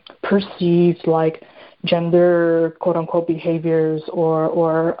perceived like gender quote unquote behaviors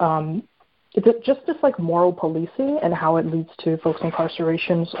or just this like moral policing and how it leads to folks'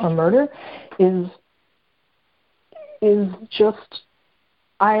 incarcerations or murder is just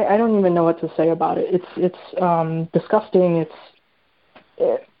I don't even know what to say about it. It's disgusting.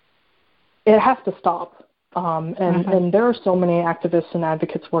 It has to stop. And there are so many activists and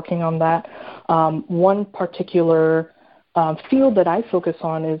advocates working on that. One particular field that I focus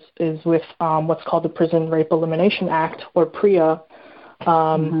on is with what's called the Prison Rape Elimination Act, or PREA,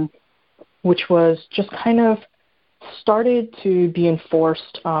 which was just kind of started to be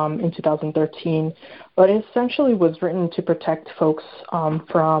enforced in 2013, but it essentially was written to protect folks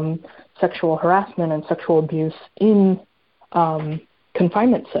from sexual harassment and sexual abuse in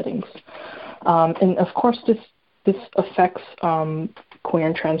confinement settings. And of course, this affects queer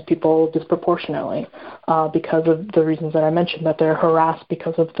and trans people disproportionately because of the reasons that I mentioned, that they're harassed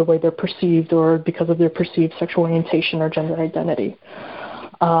because of the way they're perceived or because of their perceived sexual orientation or gender identity.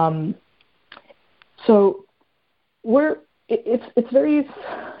 So it's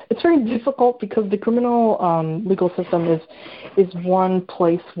very difficult because the criminal legal system is one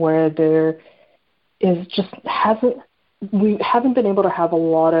place where there is we haven't been able to have a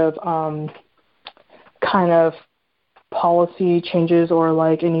lot of kind of policy changes or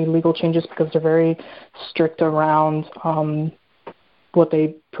like any legal changes because they're very strict around what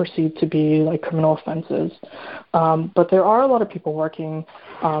they perceive to be like criminal offenses. But there are a lot of people working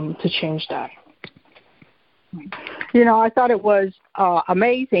to change that. I thought it was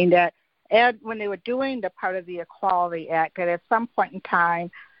amazing that when they were doing the part of the Equality Act, that at some point in time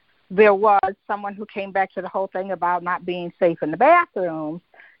there was someone who came back to the whole thing about not being safe in the bathrooms,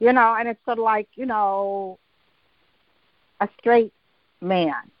 and it's sort of like, a straight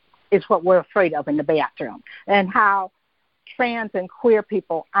man is what we're afraid of in the bathroom, and how trans and queer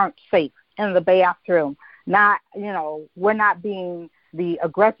people aren't safe in the bathroom. We're not being the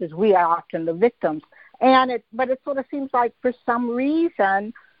aggressors. We are often the victims. But it sort of seems like for some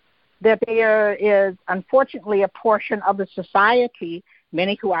reason that there is, unfortunately, a portion of the society,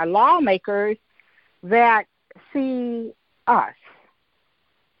 many who are lawmakers, that see us,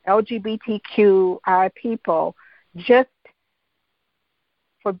 LGBTQI people, just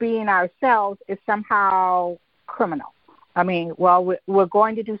for being ourselves is somehow criminal. I mean, we're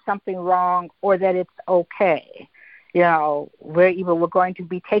going to do something wrong, or that it's okay. We're going to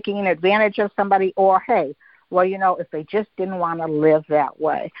be taking advantage of somebody, or, hey, if they just didn't want to live that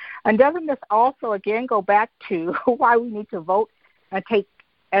way. And doesn't this also, again, go back to why we need to vote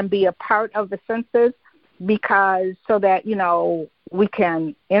and be a part of the census, because so that, we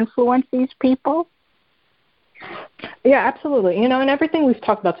can influence these people? Yeah, absolutely. And everything we've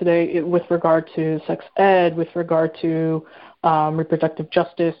talked about today with regard to sex ed, with regard to reproductive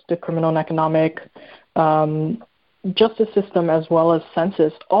justice, the criminal and economic justice system, as well as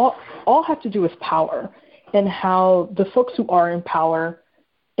census, all have to do with power and how the folks who are in power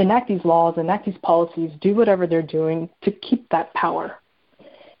enact these laws, enact these policies, do whatever they're doing to keep that power.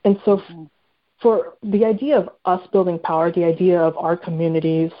 And so for the idea of us building power, the idea of our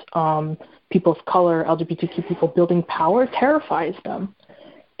communities, people of color, LGBTQ people building power terrifies them.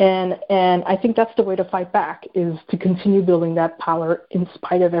 And I think that's the way to fight back, is to continue building that power in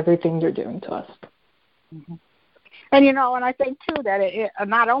spite of everything they're doing to us. Mm-hmm. And, and I think, too, that it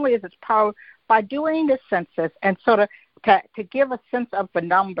not only is its power, by doing the census and sort of to give a sense of the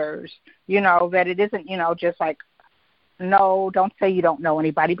numbers, that it isn't, just like, no, don't say you don't know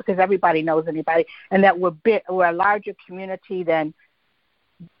anybody, because everybody knows anybody, and that we're a larger community, then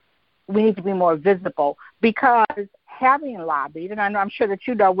we need to be more visible. Because, having lobbied, and I'm sure that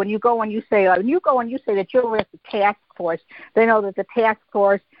you know when you go and you say that you're with the task force, they know that the task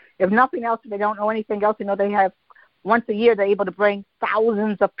force, if nothing else, if they don't know anything else, they have once a year they're able to bring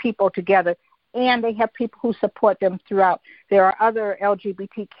thousands of people together, and they have people who support them throughout. There are other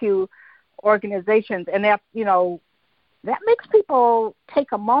LGBTQ organizations, and that makes people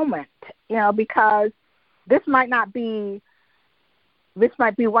take a moment, because this might be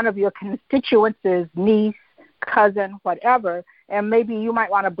one of your constituents' niece, cousin, whatever, and maybe you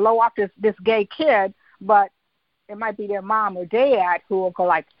might want to blow off this gay kid, but it might be their mom or dad who will go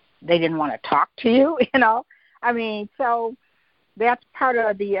like, they didn't want to talk to you, so that's part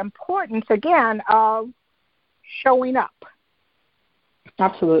of the importance, again, of showing up.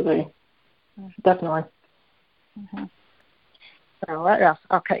 Absolutely. Definitely. Mm-hmm. So what else?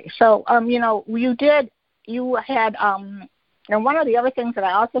 Okay, so, you had, and one of the other things that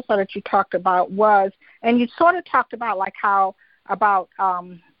I also saw that you talked about was, and you sort of talked about like how, about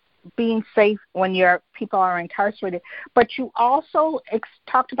being safe when your people are incarcerated, but you also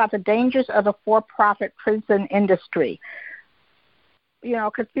talked about the dangers of the for-profit prison industry.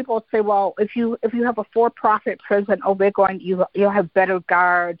 Because people say, well, if you have a for-profit prison, you'll have better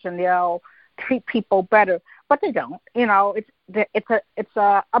guards and they'll treat people better, but they don't. It's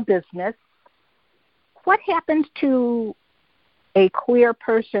a business. What happens to a queer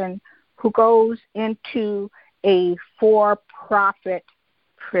person who goes into a for-profit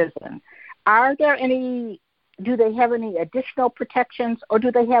prison? Do they have any additional protections, or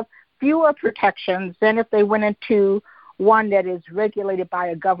do they have fewer protections than if they went into one that is regulated by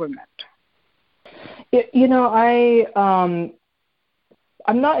a government?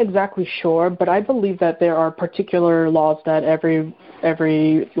 I'm not exactly sure, but I believe that there are particular laws that every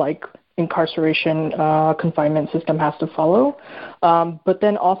incarceration confinement system has to follow. But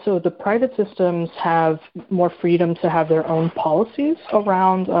then also the private systems have more freedom to have their own policies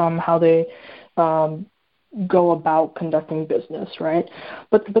around how they go about conducting business, right?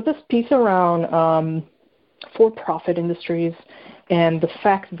 But this piece around for-profit industries and the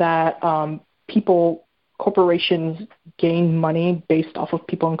fact that corporations gain money based off of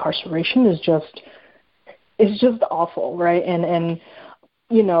people incarceration is just awful, right? And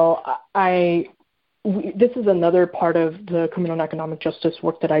this is another part of the criminal and economic justice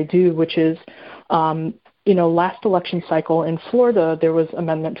work that I do, which is, last election cycle in Florida, there was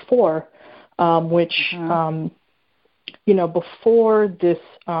Amendment 4, which, before this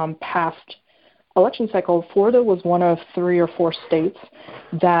past election cycle, Florida was one of 3 or 4 states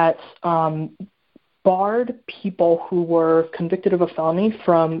that barred people who were convicted of a felony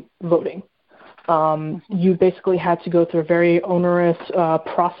from voting. You basically had to go through a very onerous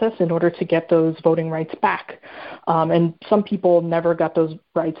process in order to get those voting rights back. And some people never got those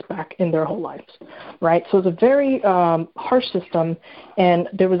rights back in their whole lives, right? So it's a very harsh system. And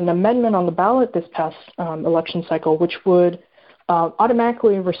there was an amendment on the ballot this past election cycle, which would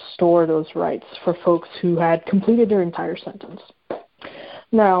automatically restore those rights for folks who had completed their entire sentence.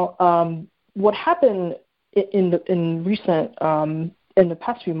 Now, what happened in the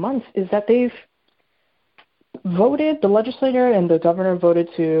past few months is that the legislator and the governor voted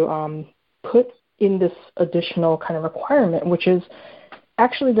to put in this additional kind of requirement, which is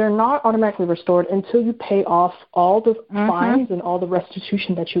actually they're not automatically restored until you pay off all the fines and all the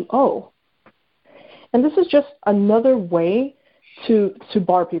restitution that you owe. And this is just another way to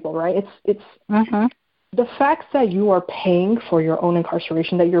bar people, right? It's the fact that you are paying for your own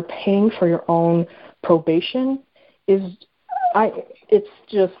incarceration, that you're paying for your own probation it's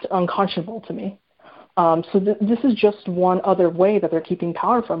just unconscionable to me. So this is just one other way that they're keeping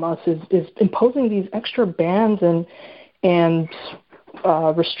power from us is imposing these extra bans and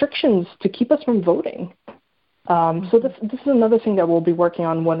restrictions to keep us from voting. So this is another thing that we'll be working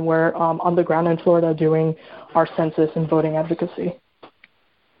on when we're on the ground in Florida doing our census and voting advocacy.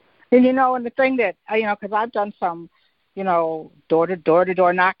 And, and the thing that, because I've done some,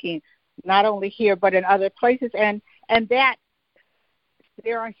 door-to-door knocking, not only here but in other places, and that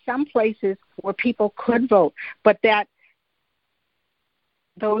there are some places where people could vote, but that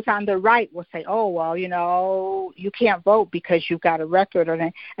those on the right will say, oh, well, you can't vote because you've got a record.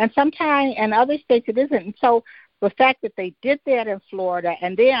 And sometimes in other states it isn't. And so the fact that they did that in Florida,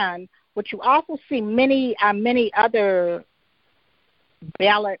 and then what you also see many other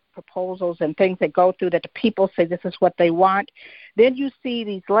ballot proposals and things that go through that the people say this is what they want, then you see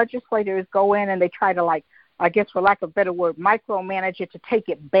these legislators go in and they try to, like, I guess for lack of a better word, micromanage it to take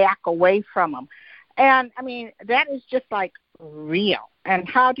it back away from them. And, I mean, that is just, like, real. And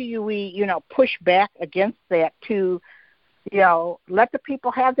how do we push back against that to, let the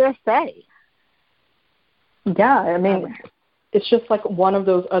people have their say? Yeah, I mean, it's just like one of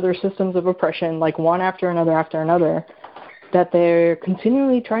those other systems of oppression, like one after another, that they're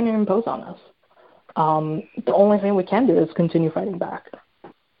continually trying to impose on us. The only thing we can do is continue fighting back.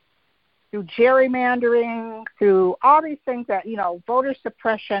 Through gerrymandering, through all these things that, voter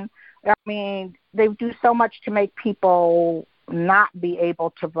suppression, I mean, they do so much to make people not be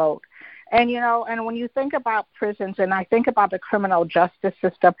able to vote. And, and when you think about prisons, and I think about the criminal justice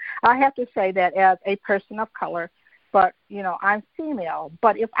system, I have to say that as a person of color, but, I'm female,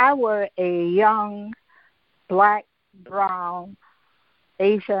 but if I were a young, Black, brown,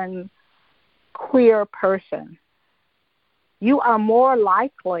 Asian, queer person, you are more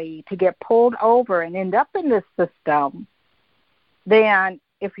likely to get pulled over and end up in this system than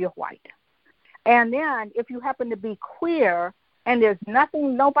if you're white. And then if you happen to be queer and there's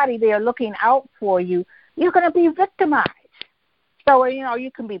nobody there looking out for you, you're going to be victimized. So,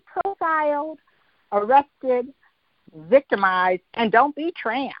 you can be profiled, arrested, victimized, and don't be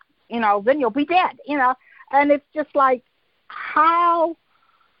trans. Then you'll be dead, And it's just like how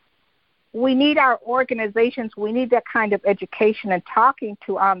we need our organizations, we need that kind of education and talking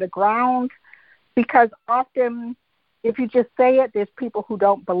to on the ground, because often if you just say it, there's people who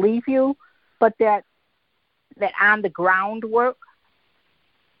don't believe you, but that on the ground work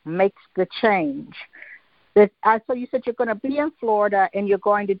makes the change. So you said you're going to be in Florida and you're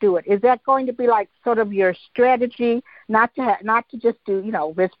going to do it. Is that going to be like sort of your strategy, not to just do,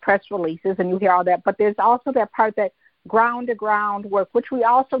 this press releases and you hear all that, but there's also that part that ground-to-ground work, which we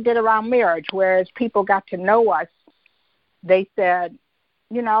also did around marriage, whereas people got to know us, they said,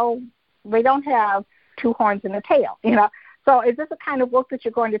 they don't have two horns and a tail, So is this a kind of work that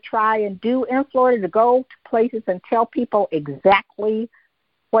you're going to try and do in Florida, to go to places and tell people exactly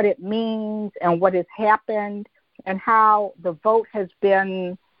what it means and what has happened and how the vote has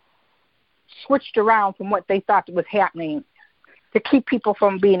been switched around from what they thought was happening to keep people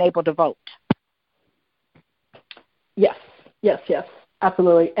from being able to vote? Yes,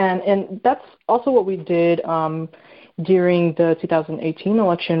 absolutely. And that's also what we did during the 2018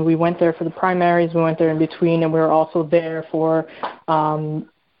 election. We went there for the primaries, we went there in between, and we were also there for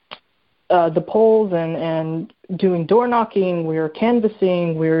the polls and doing door knocking. We were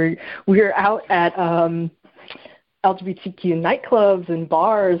canvassing. We were out at LGBTQ nightclubs and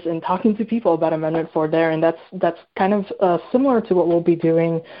bars and talking to people about Amendment 4 there, and that's kind of similar to what we'll be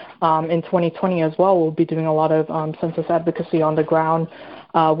doing in 2020 as well. We'll be doing a lot of census advocacy on the ground.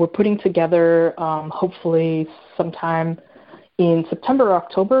 We're putting together, hopefully sometime in September or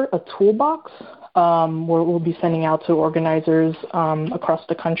October, a toolbox where we'll be sending out to organizers across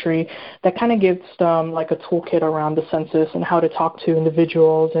the country that kind of gives them like a toolkit around the census and how to talk to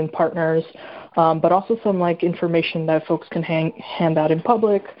individuals and partners, but also some like information that folks can hand out in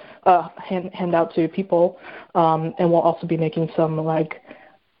public, hand out to people, and we'll also be making some like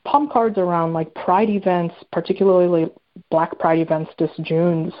palm cards around like Pride events, particularly Black Pride events this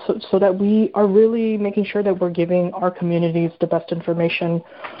June, so that we are really making sure that we're giving our communities the best information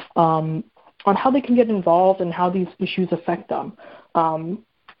on how they can get involved and how these issues affect them,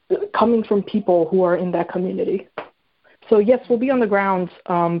 coming from people who are in that community. So yes, we'll be on the ground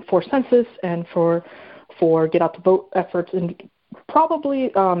for census and for get out the vote efforts, and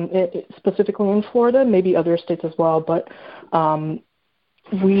probably specifically in Florida, maybe other states as well, but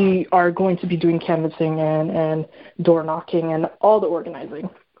we are going to be doing canvassing and door knocking and all the organizing.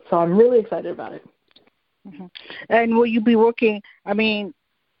 So I'm really excited about it. Mm-hmm. And will you be working, and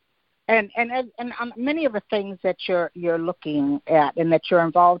on many of the things that you're looking at and that you're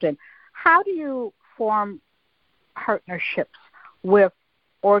involved in, how do you form partnerships with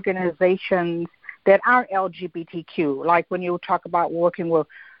organizations that aren't LGBTQ? Like when you talk about working with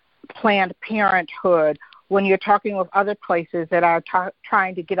Planned Parenthood, when you're talking with other places that are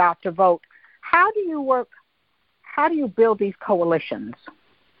trying to get out to vote, how do you work? How do you build these coalitions?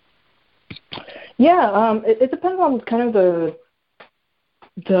 Yeah, it depends on kind of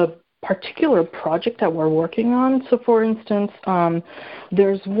the particular project that we're working on. So, for instance,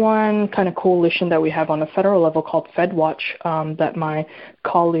 there's one kind of coalition that we have on a federal level called FedWatch that my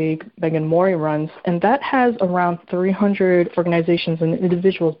colleague Megan Mori runs, and that has around 300 organizations and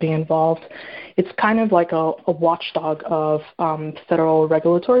individuals being involved. It's kind of like a watchdog of federal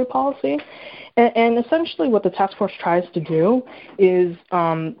regulatory policy, and essentially what the task force tries to do is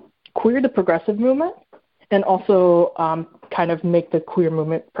queer the progressive movement and also kind of make the queer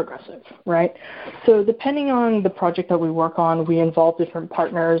movement progressive, right? So depending on the project that we work on, we involve different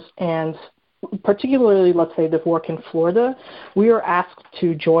partners, and particularly, let's say, the work in Florida, we are asked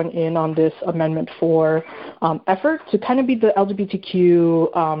to join in on this Amendment 4 effort to kind of be the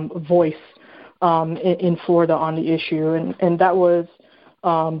LGBTQ voice in Florida on the issue, and that was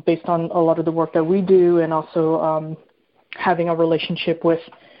based on a lot of the work that we do, and also having a relationship with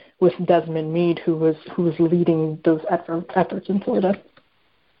Desmond Meade, who was leading those efforts in Florida.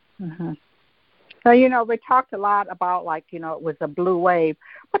 Mm-hmm. So, we talked a lot about, it was a blue wave,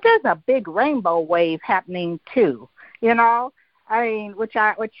 but there's a big rainbow wave happening too, which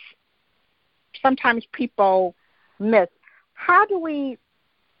sometimes people miss. How do we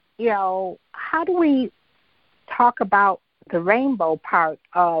talk about the rainbow part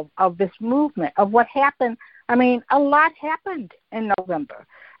of this movement, of what happened? A lot happened in November.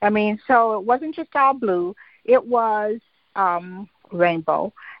 So it wasn't just all blue, it was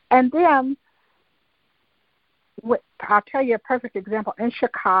rainbow. And then I'll tell you a perfect example. In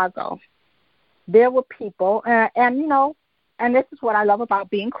Chicago, there were people, and this is what I love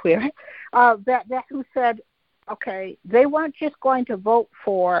about being queer, that who said, okay, they weren't just going to vote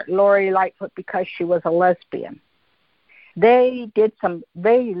for Lori Lightfoot because she was a lesbian. They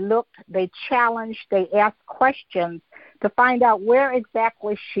looked, they challenged, they asked questions to find out where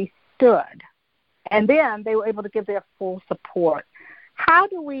exactly she stood. And then they were able to give their full support. How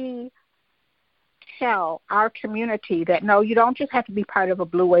do we tell our community that, no, you don't just have to be part of a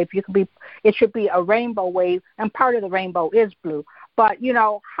blue wave. It should be a rainbow wave, and part of the rainbow is blue. But,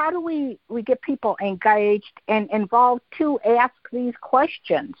 how do we get people engaged and involved to ask these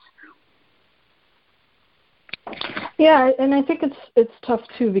questions? Yeah, and I think it's tough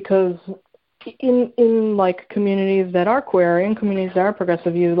too, because in communities that are queer, in communities that are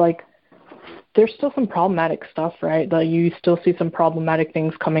progressive, there's still some problematic stuff, right? You still see some problematic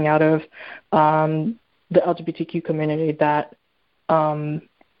things coming out of the LGBTQ community that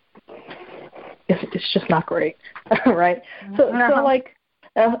it's just not great, right? So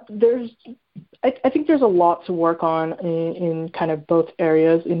I think there's a lot to work on in kind of both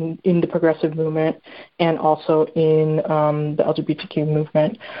areas, in the progressive movement and also in the LGBTQ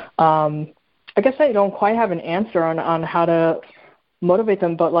movement. I guess I don't quite have an answer on how to motivate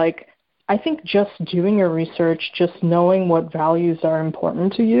them, but I think just doing your research, just knowing what values are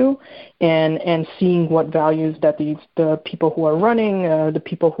important to you, and seeing what values that the people who are running, the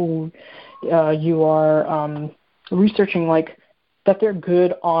people who you are researching, that they're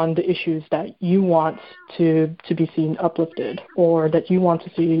good on the issues that you want to be seen uplifted, or that you want to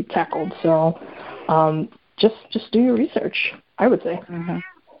see tackled. So just do your research, I would say.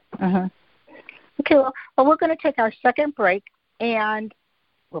 Mm-hmm. Mm-hmm. Okay, well, we're going to take our second break, and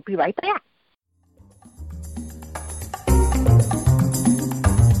we'll be right back.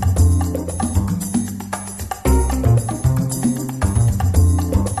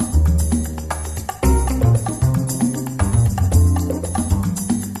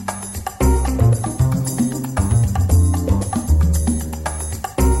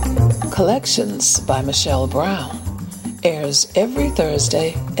 Collections by Michelle Brown airs every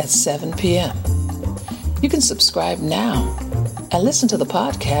Thursday at 7 p.m. You can subscribe now and listen to the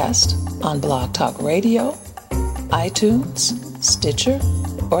podcast on Blog Talk Radio, iTunes, Stitcher,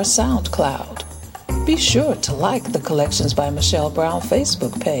 or SoundCloud. Be sure to like the Collections by Michelle Brown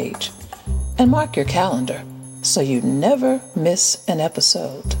Facebook page and mark your calendar so you never miss an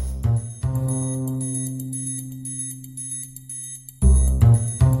episode.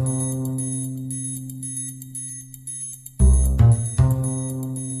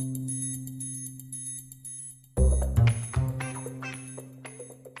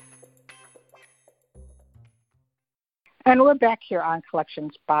 And we're back here on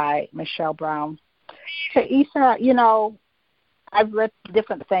Collections by Michelle Brown. Taissa, I've read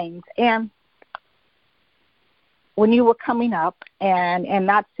different things, and when you were coming up and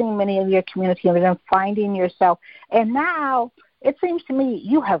not seeing many of your community and then finding yourself, and now it seems to me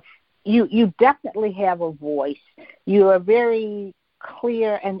you definitely have a voice. You are very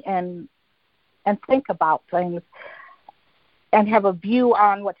clear and think about things and have a view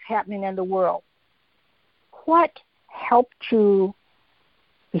on what's happening in the world. What helped you,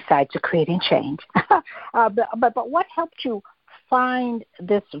 besides creating change, but what helped you find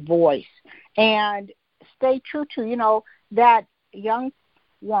this voice and stay true to, that young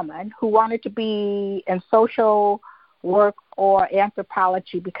woman who wanted to be in social work or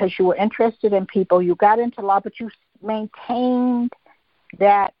anthropology because you were interested in people, you got into law, but you maintained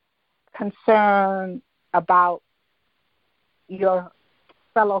that concern about your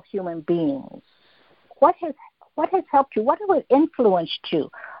fellow human beings? What has helped you? What has influenced you?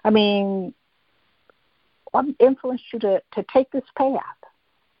 What influenced you to take this path?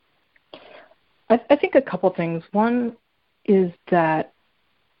 I think a couple things. One is that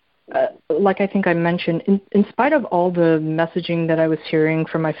like I think I mentioned, in spite of all the messaging that I was hearing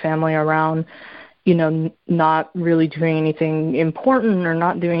from my family around, not really doing anything important or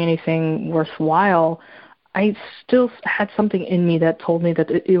not doing anything worthwhile, I still had something in me that told me that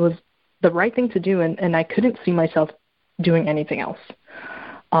it was the right thing to do, and I couldn't see myself doing anything else.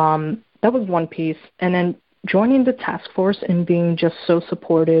 That was one piece. And then joining the task force and being just so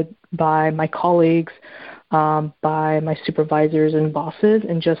supported by my colleagues, by my supervisors and bosses,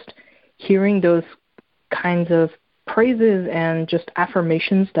 and just hearing those kinds of praises and just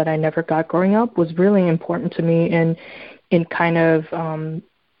affirmations that I never got growing up was really important to me in kind of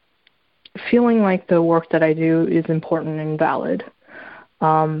feeling like the work that I do is important and valid.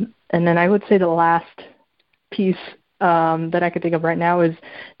 And then I would say the last piece that I could think of right now is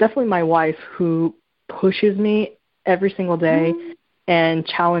definitely my wife, who pushes me every single day and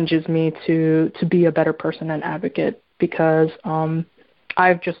challenges me to be a better person and advocate, because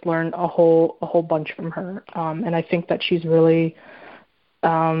I've just learned a whole bunch from her, and I think that she's really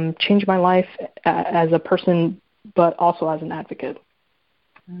changed my life as a person, but also as an advocate.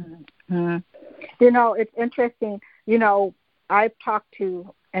 Mm-hmm. It's interesting. I've talked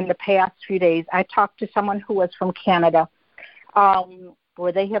to, in the past few days, I talked to someone who was from Canada,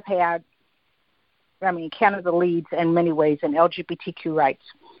 where they have had, Canada leads in many ways in LGBTQ rights.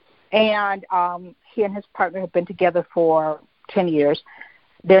 And he and his partner have been together for 10 years.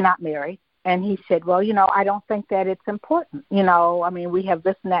 They're not married. And he said, well, I don't think that it's important. We have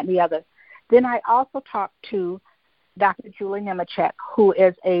this and that and the other. Then I also talked to Dr. Julie Nemechek, who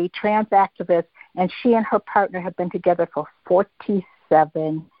is a trans activist, and she and her partner have been together for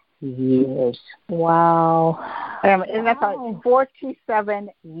 47 years. Wow. And that's 47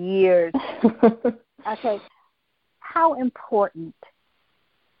 years. Okay. How important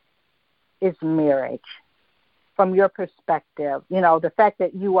is marriage from your perspective? The fact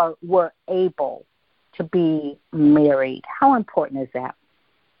that you were able to be married. How important is that?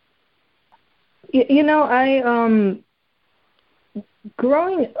 I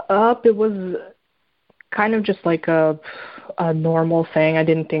growing up, it was kind of just like a normal thing. I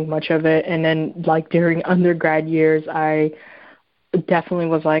didn't think much of it. And then like during undergrad years, I definitely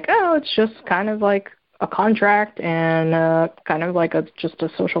was like, oh, it's just kind of like a contract and kind of like just a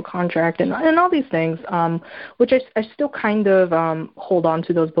social contract and all these things, which I still kind of hold on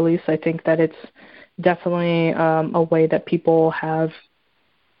to those beliefs. I think that it's definitely a way that people have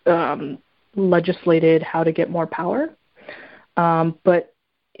legislated how to get more power. But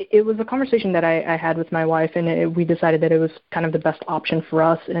it was a conversation that I had with my wife, and we decided that it was kind of the best option for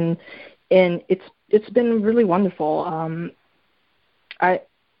us, and it's been really wonderful.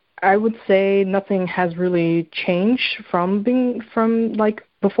 I would say nothing has really changed from like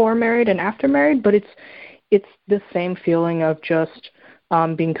before married and after married, but it's the same feeling of just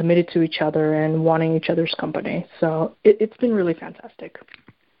being committed to each other and wanting each other's company. So it's been really fantastic.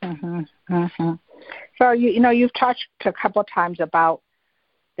 Mm-hmm. Mm-hmm. So you've touched a couple of times about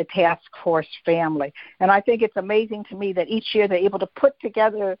the task force family, and I think it's amazing to me that each year they're able to put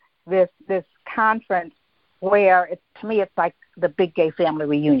together this conference where to me it's like the big gay family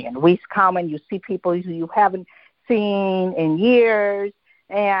reunion. We come and you see people who you haven't seen in years,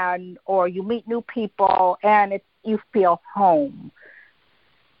 or you meet new people, and you feel home.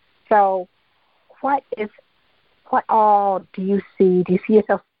 So what all do you see? Do you see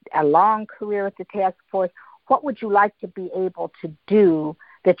yourself a long career at the task force? What would you like to be able to do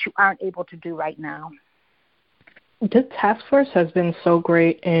that you aren't able to do right now? The task force has been so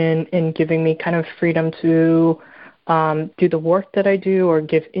great in giving me kind of freedom to do the work that I do or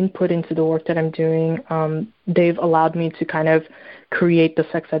give input into the work that I'm doing. They've allowed me to kind of create the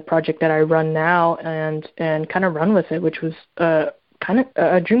sex ed project that I run now and kind of run with it, which was kind of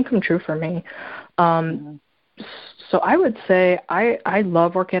a dream come true for me. So I would say I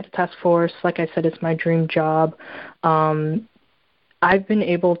love working at the task force. Like I said, it's my dream job. I've been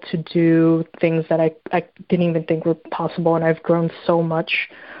able to do things that I didn't even think were possible, and I've grown so much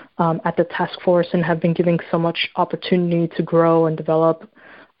at the task force and have been given so much opportunity to grow and develop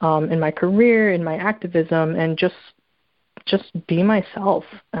in my career, in my activism, and just be myself.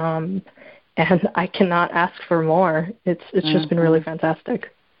 And I cannot ask for more. It's just been really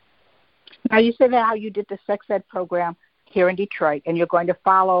fantastic. Now, you said that how you did the sex ed program here in Detroit, and you're going to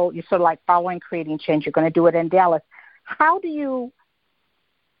you're sort of like following Creating Change. You're going to do it in Dallas. How do you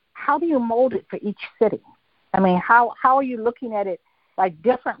mold it for each city? I mean, how are you looking at it like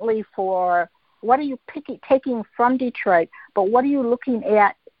differently for, what are you taking from Detroit, but what are you looking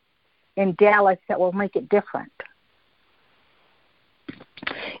at in Dallas that will make it different?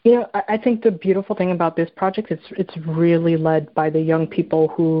 I think the beautiful thing about this project is it's really led by the young people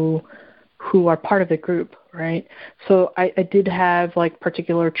who are part of the group, right? So I did have like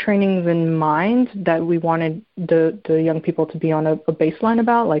particular trainings in mind that we wanted the young people to be on a baseline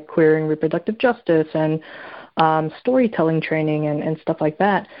about, like queer and reproductive justice and storytelling training and stuff like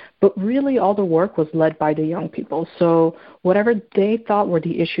that. But really all the work was led by the young people. So whatever they thought were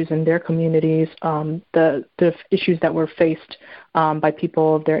the issues in their communities, the issues that were faced by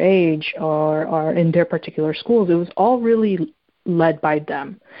people of their age or in their particular schools, it was all really led by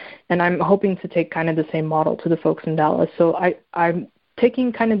them. And I'm hoping to take kind of the same model to the folks in Dallas. So I'm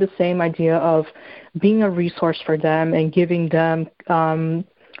taking kind of the same idea of being a resource for them and giving them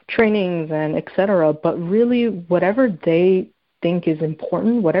trainings and et cetera, but really whatever they think is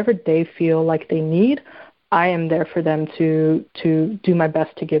important, whatever they feel like they need, I am there for them to do my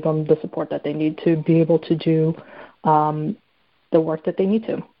best to give them the support that they need to be able to do the work that they need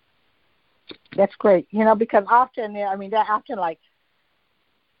to. That's great, because often, like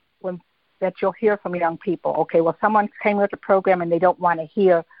that you'll hear from young people, okay, well, someone came with a program and they don't want to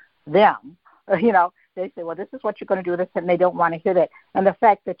hear them, they say, well, this is what you're going to do, this, and they don't want to hear that. And the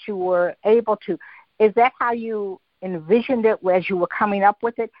fact that you were able to, is that how you envisioned it as you were coming up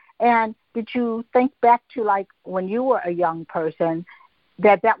with it? And did you think back to, like, when you were a young person,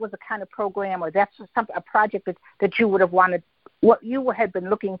 that was a kind of program or that's a project that you would have wanted, what you had been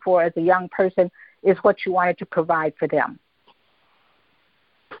looking for as a young person is what you wanted to provide for them?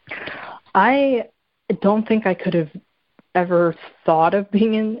 I don't think I could have ever thought of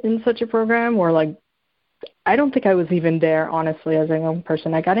being in such a program, or like, I don't think I was even there, honestly, as a young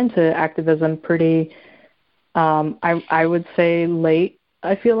person. I got into activism pretty, I would say late,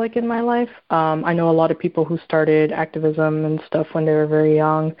 I feel like, in my life. I know a lot of people who started activism and stuff when they were very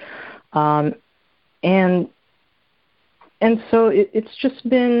young. And so it's just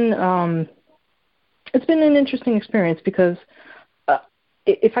been, it's been an interesting experience because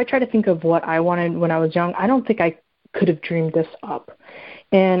if I try to think of what I wanted when I was young, I don't think I could have dreamed this up.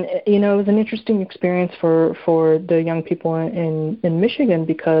 And, it was an interesting experience for the young people in Michigan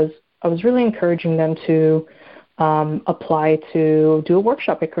because I was really encouraging them to apply to do a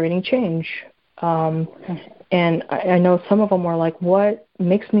workshop at Creating Change. And I know some of them were like, what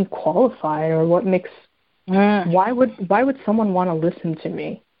makes me qualified, or what makes, why would someone want to listen to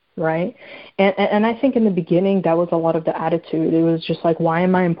me? Right. And I think in the beginning, that was a lot of the attitude. It was just like, why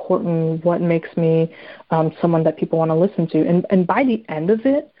am I important? What makes me someone that people want to listen to? And by the end of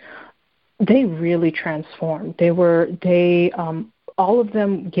it, they really transformed. All of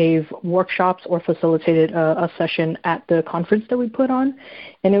them gave workshops or facilitated a session at the conference that we put on.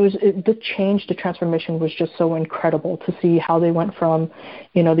 And the transformation was just so incredible to see how they went from,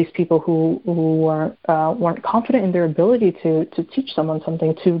 these people who weren't confident in their ability to teach someone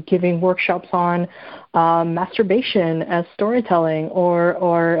something, to giving workshops on masturbation as storytelling,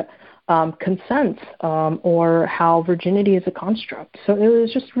 or consent, or how virginity is a construct. So it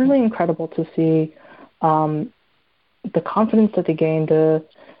was just really incredible to see the confidence that they gained, the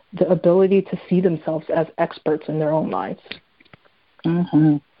ability to see themselves as experts in their own lives.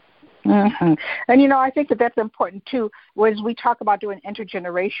 Mm-hmm. Mm-hmm. And, I think that's important, too, as we talk about doing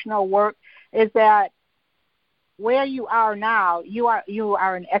intergenerational work, is that where you are now, you are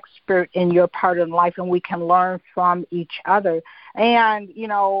an expert in your part of life, and we can learn from each other. And,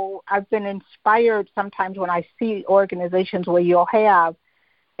 I've been inspired sometimes when I see organizations where you'll have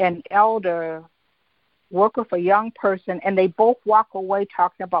an elder work with a young person, and they both walk away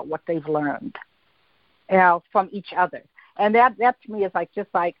talking about what they've learned from each other. And that to me is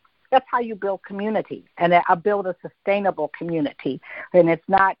that's how you build community, and build a sustainable community. And it's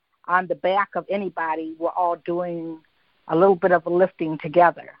not on the back of anybody. We're all doing a little bit of a lifting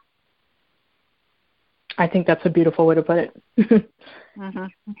together. I think that's a beautiful way to put it. Mm-hmm.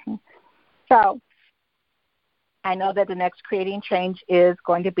 Mm-hmm. So I know that the next Creating Change is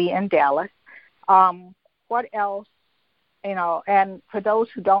going to be in Dallas. What else, and for those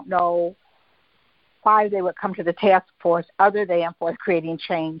who don't know why they would come to the task force other than for Creating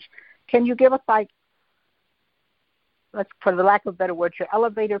Change, can you give us, for the lack of a better word, your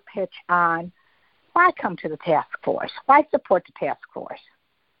elevator pitch on why come to the task force? Why support the task force?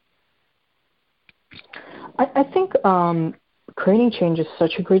 I think Creating Change is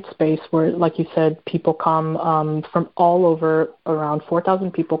such a great space where, like you said, people come from all over. Around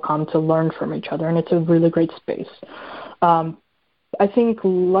 4,000 people come to learn from each other, and it's a really great space. I think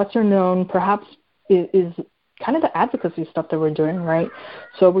lesser known perhaps is kind of the advocacy stuff that we're doing, right?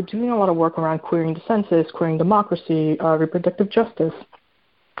 So we're doing a lot of work around queering the census, queering democracy, reproductive justice.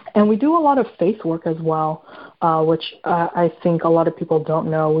 And we do a lot of faith work as well, which I think a lot of people don't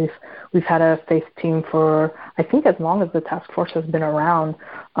know. We've had a faith team for, I think, as long as the task force has been around.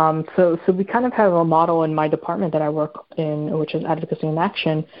 So we kind of have a model in my department that I work in, which is Advocacy in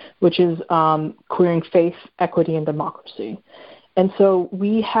Action, which is queering faith, equity, and democracy. And so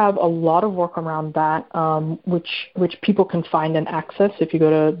we have a lot of work around that, which people can find and access if you go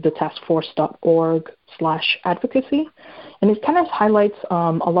to thetaskforce.org/advocacy. And it kind of highlights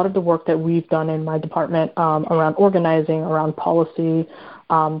a lot of the work that we've done in my department around organizing, around policy,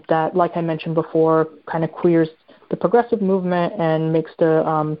 that, like I mentioned before, kind of queers the progressive movement and makes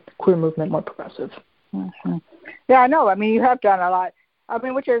the queer movement more progressive. Mm-hmm. Yeah, I know. I mean, you have done a lot. I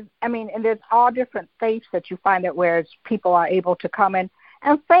mean, and there's all different faiths that you find that where people are able to come in.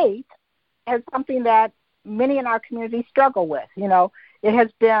 And faith is something that many in our community struggle with. You know, it has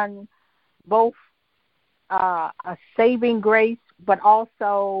been both a saving grace, but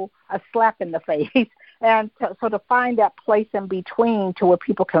also a slap in the face. And so to find that place in between to where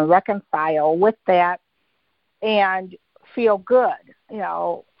people can reconcile with that and feel good, you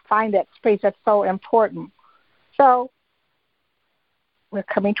know, find that space, that's so important. So we're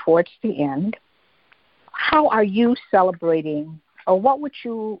coming towards the end. How are you celebrating, or what would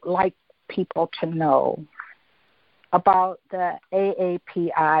you like people to know about the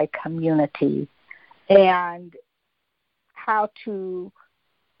AAPI community and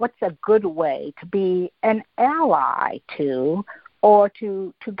what's a good way to be an ally to, or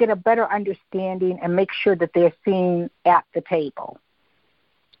to get a better understanding and make sure that they're seen at the table?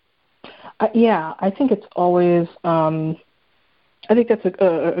 Yeah, I think it's always I think that's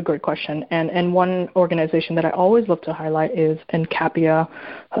a great question. And one organization that I always love to highlight is NGLTF,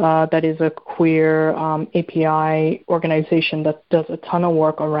 that is a queer API organization that does a ton of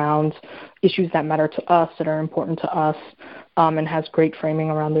work around issues that matter to us, that are important to us, and has great framing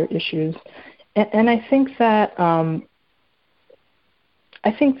around their issues. And I think that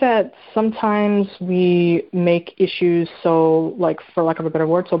sometimes we make issues so, like, for lack of a better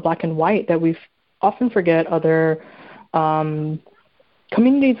word, so black and white that we often forget other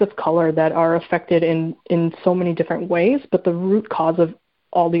communities of color that are affected in so many different ways, but the root cause of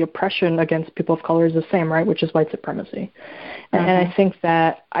all the oppression against people of color is the same, right, which is white supremacy. Mm-hmm. And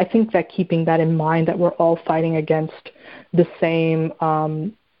I think that keeping that in mind, that we're all fighting against the same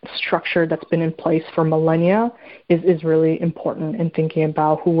structure that's been in place for millennia is really important in thinking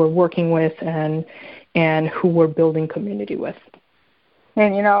about who we're working with and who we're building community with.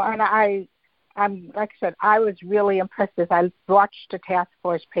 And, you know, and I'm like I said, I was really impressed as I watched the task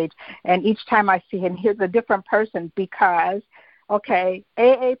force page, and each time I see him, here's a different person because, okay,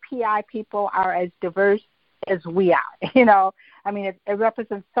 AAPI people are as diverse as we are. You know, I mean, it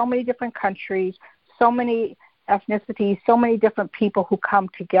represents so many different countries, so many ethnicities, so many different people who come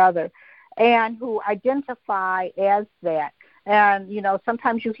together and who identify as that. And, you know,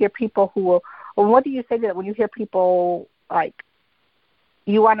 sometimes you hear people who will, well, what do you say to that when you hear people like,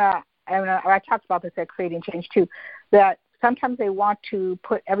 you want to, and I talked about this at Creating Change too, that sometimes they want to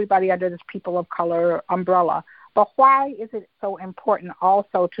put everybody under this people of color umbrella. But why is it so important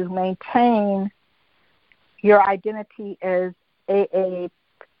also to maintain your identity as AAPI?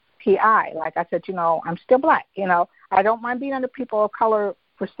 Like I said, you know, I'm still black. You know, I don't mind being under people of color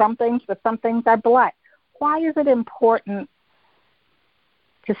for some things, but some things are black. Why is it important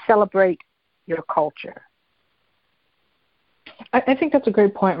to celebrate your culture? I think that's a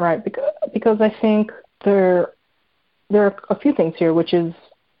great point, right? Because I think there are a few things here, which is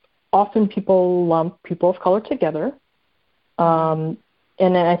often people lump people of color together, and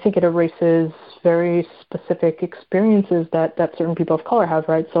I think it erases very specific experiences that certain people of color have,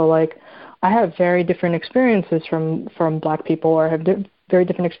 right? So, like, I have very different experiences from black people, or I have very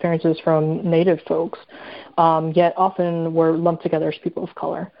different experiences from Native folks, yet often we're lumped together as people of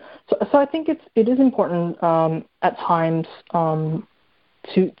color. So I think it is important at times to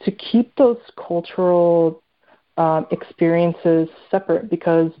keep those cultural experiences separate,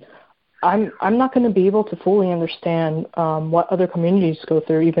 because I'm not going to be able to fully understand what other communities go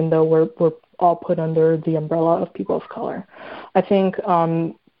through, even though we're all put under the umbrella of people of color. I think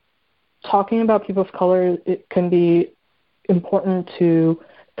talking about people of color, it can be important to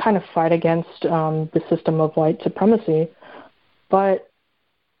kind of fight against the system of white supremacy, but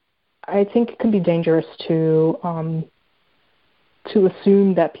I think it can be dangerous to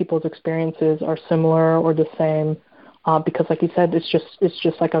assume that people's experiences are similar or the same, because, like you said, it's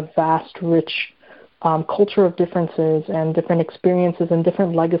just like a vast, rich culture of differences and different experiences and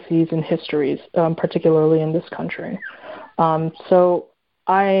different legacies and histories, particularly in this country. So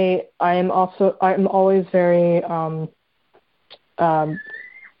I'm always very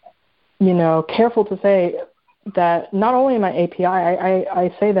careful to say that not only am I API,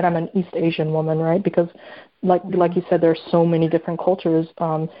 I say that I'm an East Asian woman, right? Because like you said, there's so many different cultures,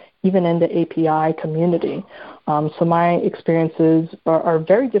 even in the API community. So my experiences are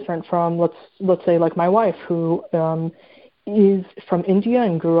very different from, let's say, like my wife, who is from India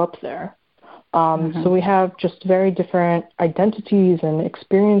and grew up there. So we have just very different identities and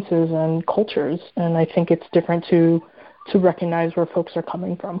experiences and cultures, and I think it's different to recognize where folks are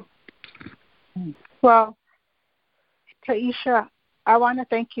coming from. Well, Taissa, I want to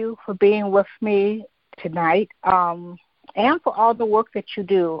thank you for being with me tonight, and for all the work that you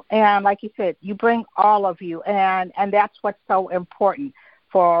do. And like you said, you bring all of you, and that's what's so important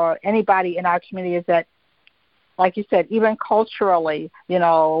for anybody in our community, is that, like you said, even culturally,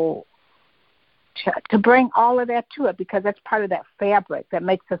 to bring all of that to it, because that's part of that fabric that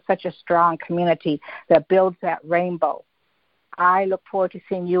makes us such a strong community that builds that rainbow. I look forward to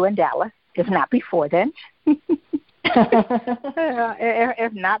seeing you in Dallas, if not before then.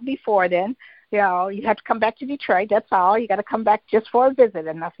 If not before then, you have to come back to Detroit. That's all. You got to come back just for a visit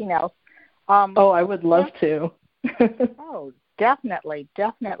and nothing else. I would love to. Oh, definitely.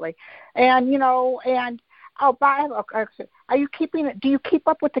 And do you keep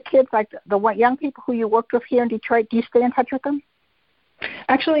up with the kids, like the young people who you worked with here in Detroit? Do you stay in touch with them?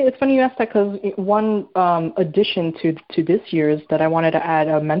 Actually, it's funny you asked that, because one addition to this year is that I wanted to add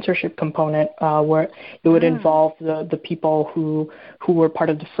a mentorship component where it would involve the people who were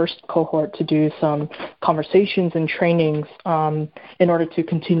part of the first cohort to do some conversations and trainings in order to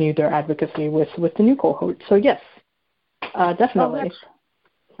continue their advocacy with the new cohort. So yes, definitely.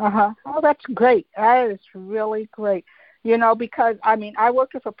 Oh, that's great. That is really great. Because, I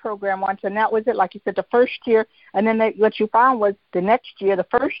worked with a program once, and that was it. Like you said, the first year, and then what you found was the next year, the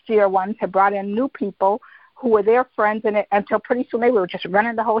first year ones had brought in new people who were their friends, and until pretty soon they were just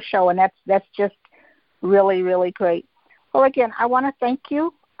running the whole show, and that's just really, really great. Well, again, I want to thank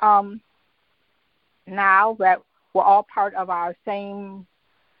you. Now that we're all part of our same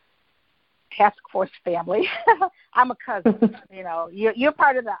task force family. I'm a cousin. You're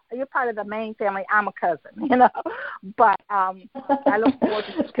part of the main family. I'm a cousin. But I look forward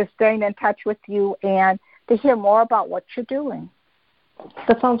to staying in touch with you and to hear more about what you're doing.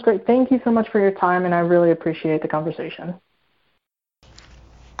 That sounds great. Thank you so much for your time, and I really appreciate the conversation.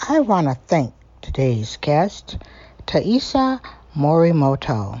 I want to thank today's guest, Taissa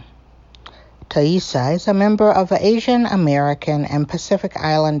Morimoto. Taissa is a member of the Asian American and Pacific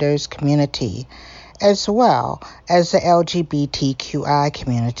Islanders community, as well as the LGBTQI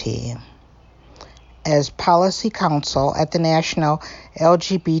community. As policy counsel at the National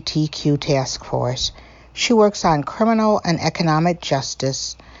LGBTQ Task Force, she works on criminal and economic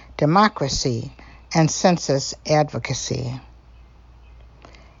justice, democracy, and census advocacy.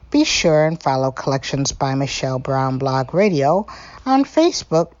 Be sure and follow Collections by Michelle Brown Blog Radio on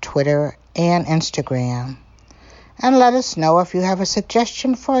Facebook, Twitter, and Instagram. And let us know if you have a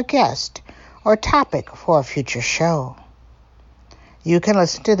suggestion for a guest or topic for a future show. You can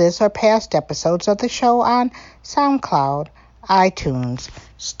listen to this or past episodes of the show on SoundCloud, iTunes,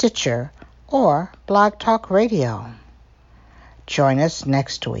 Stitcher, or Blog Talk Radio. Join us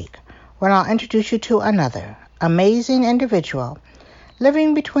next week when I'll introduce you to another amazing individual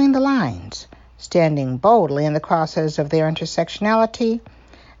living between the lines, standing boldly in the crosshairs of their intersectionality,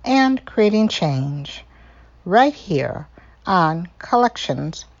 and creating change, right here on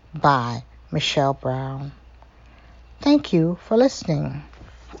Collections by Michelle Brown. Thank you for listening.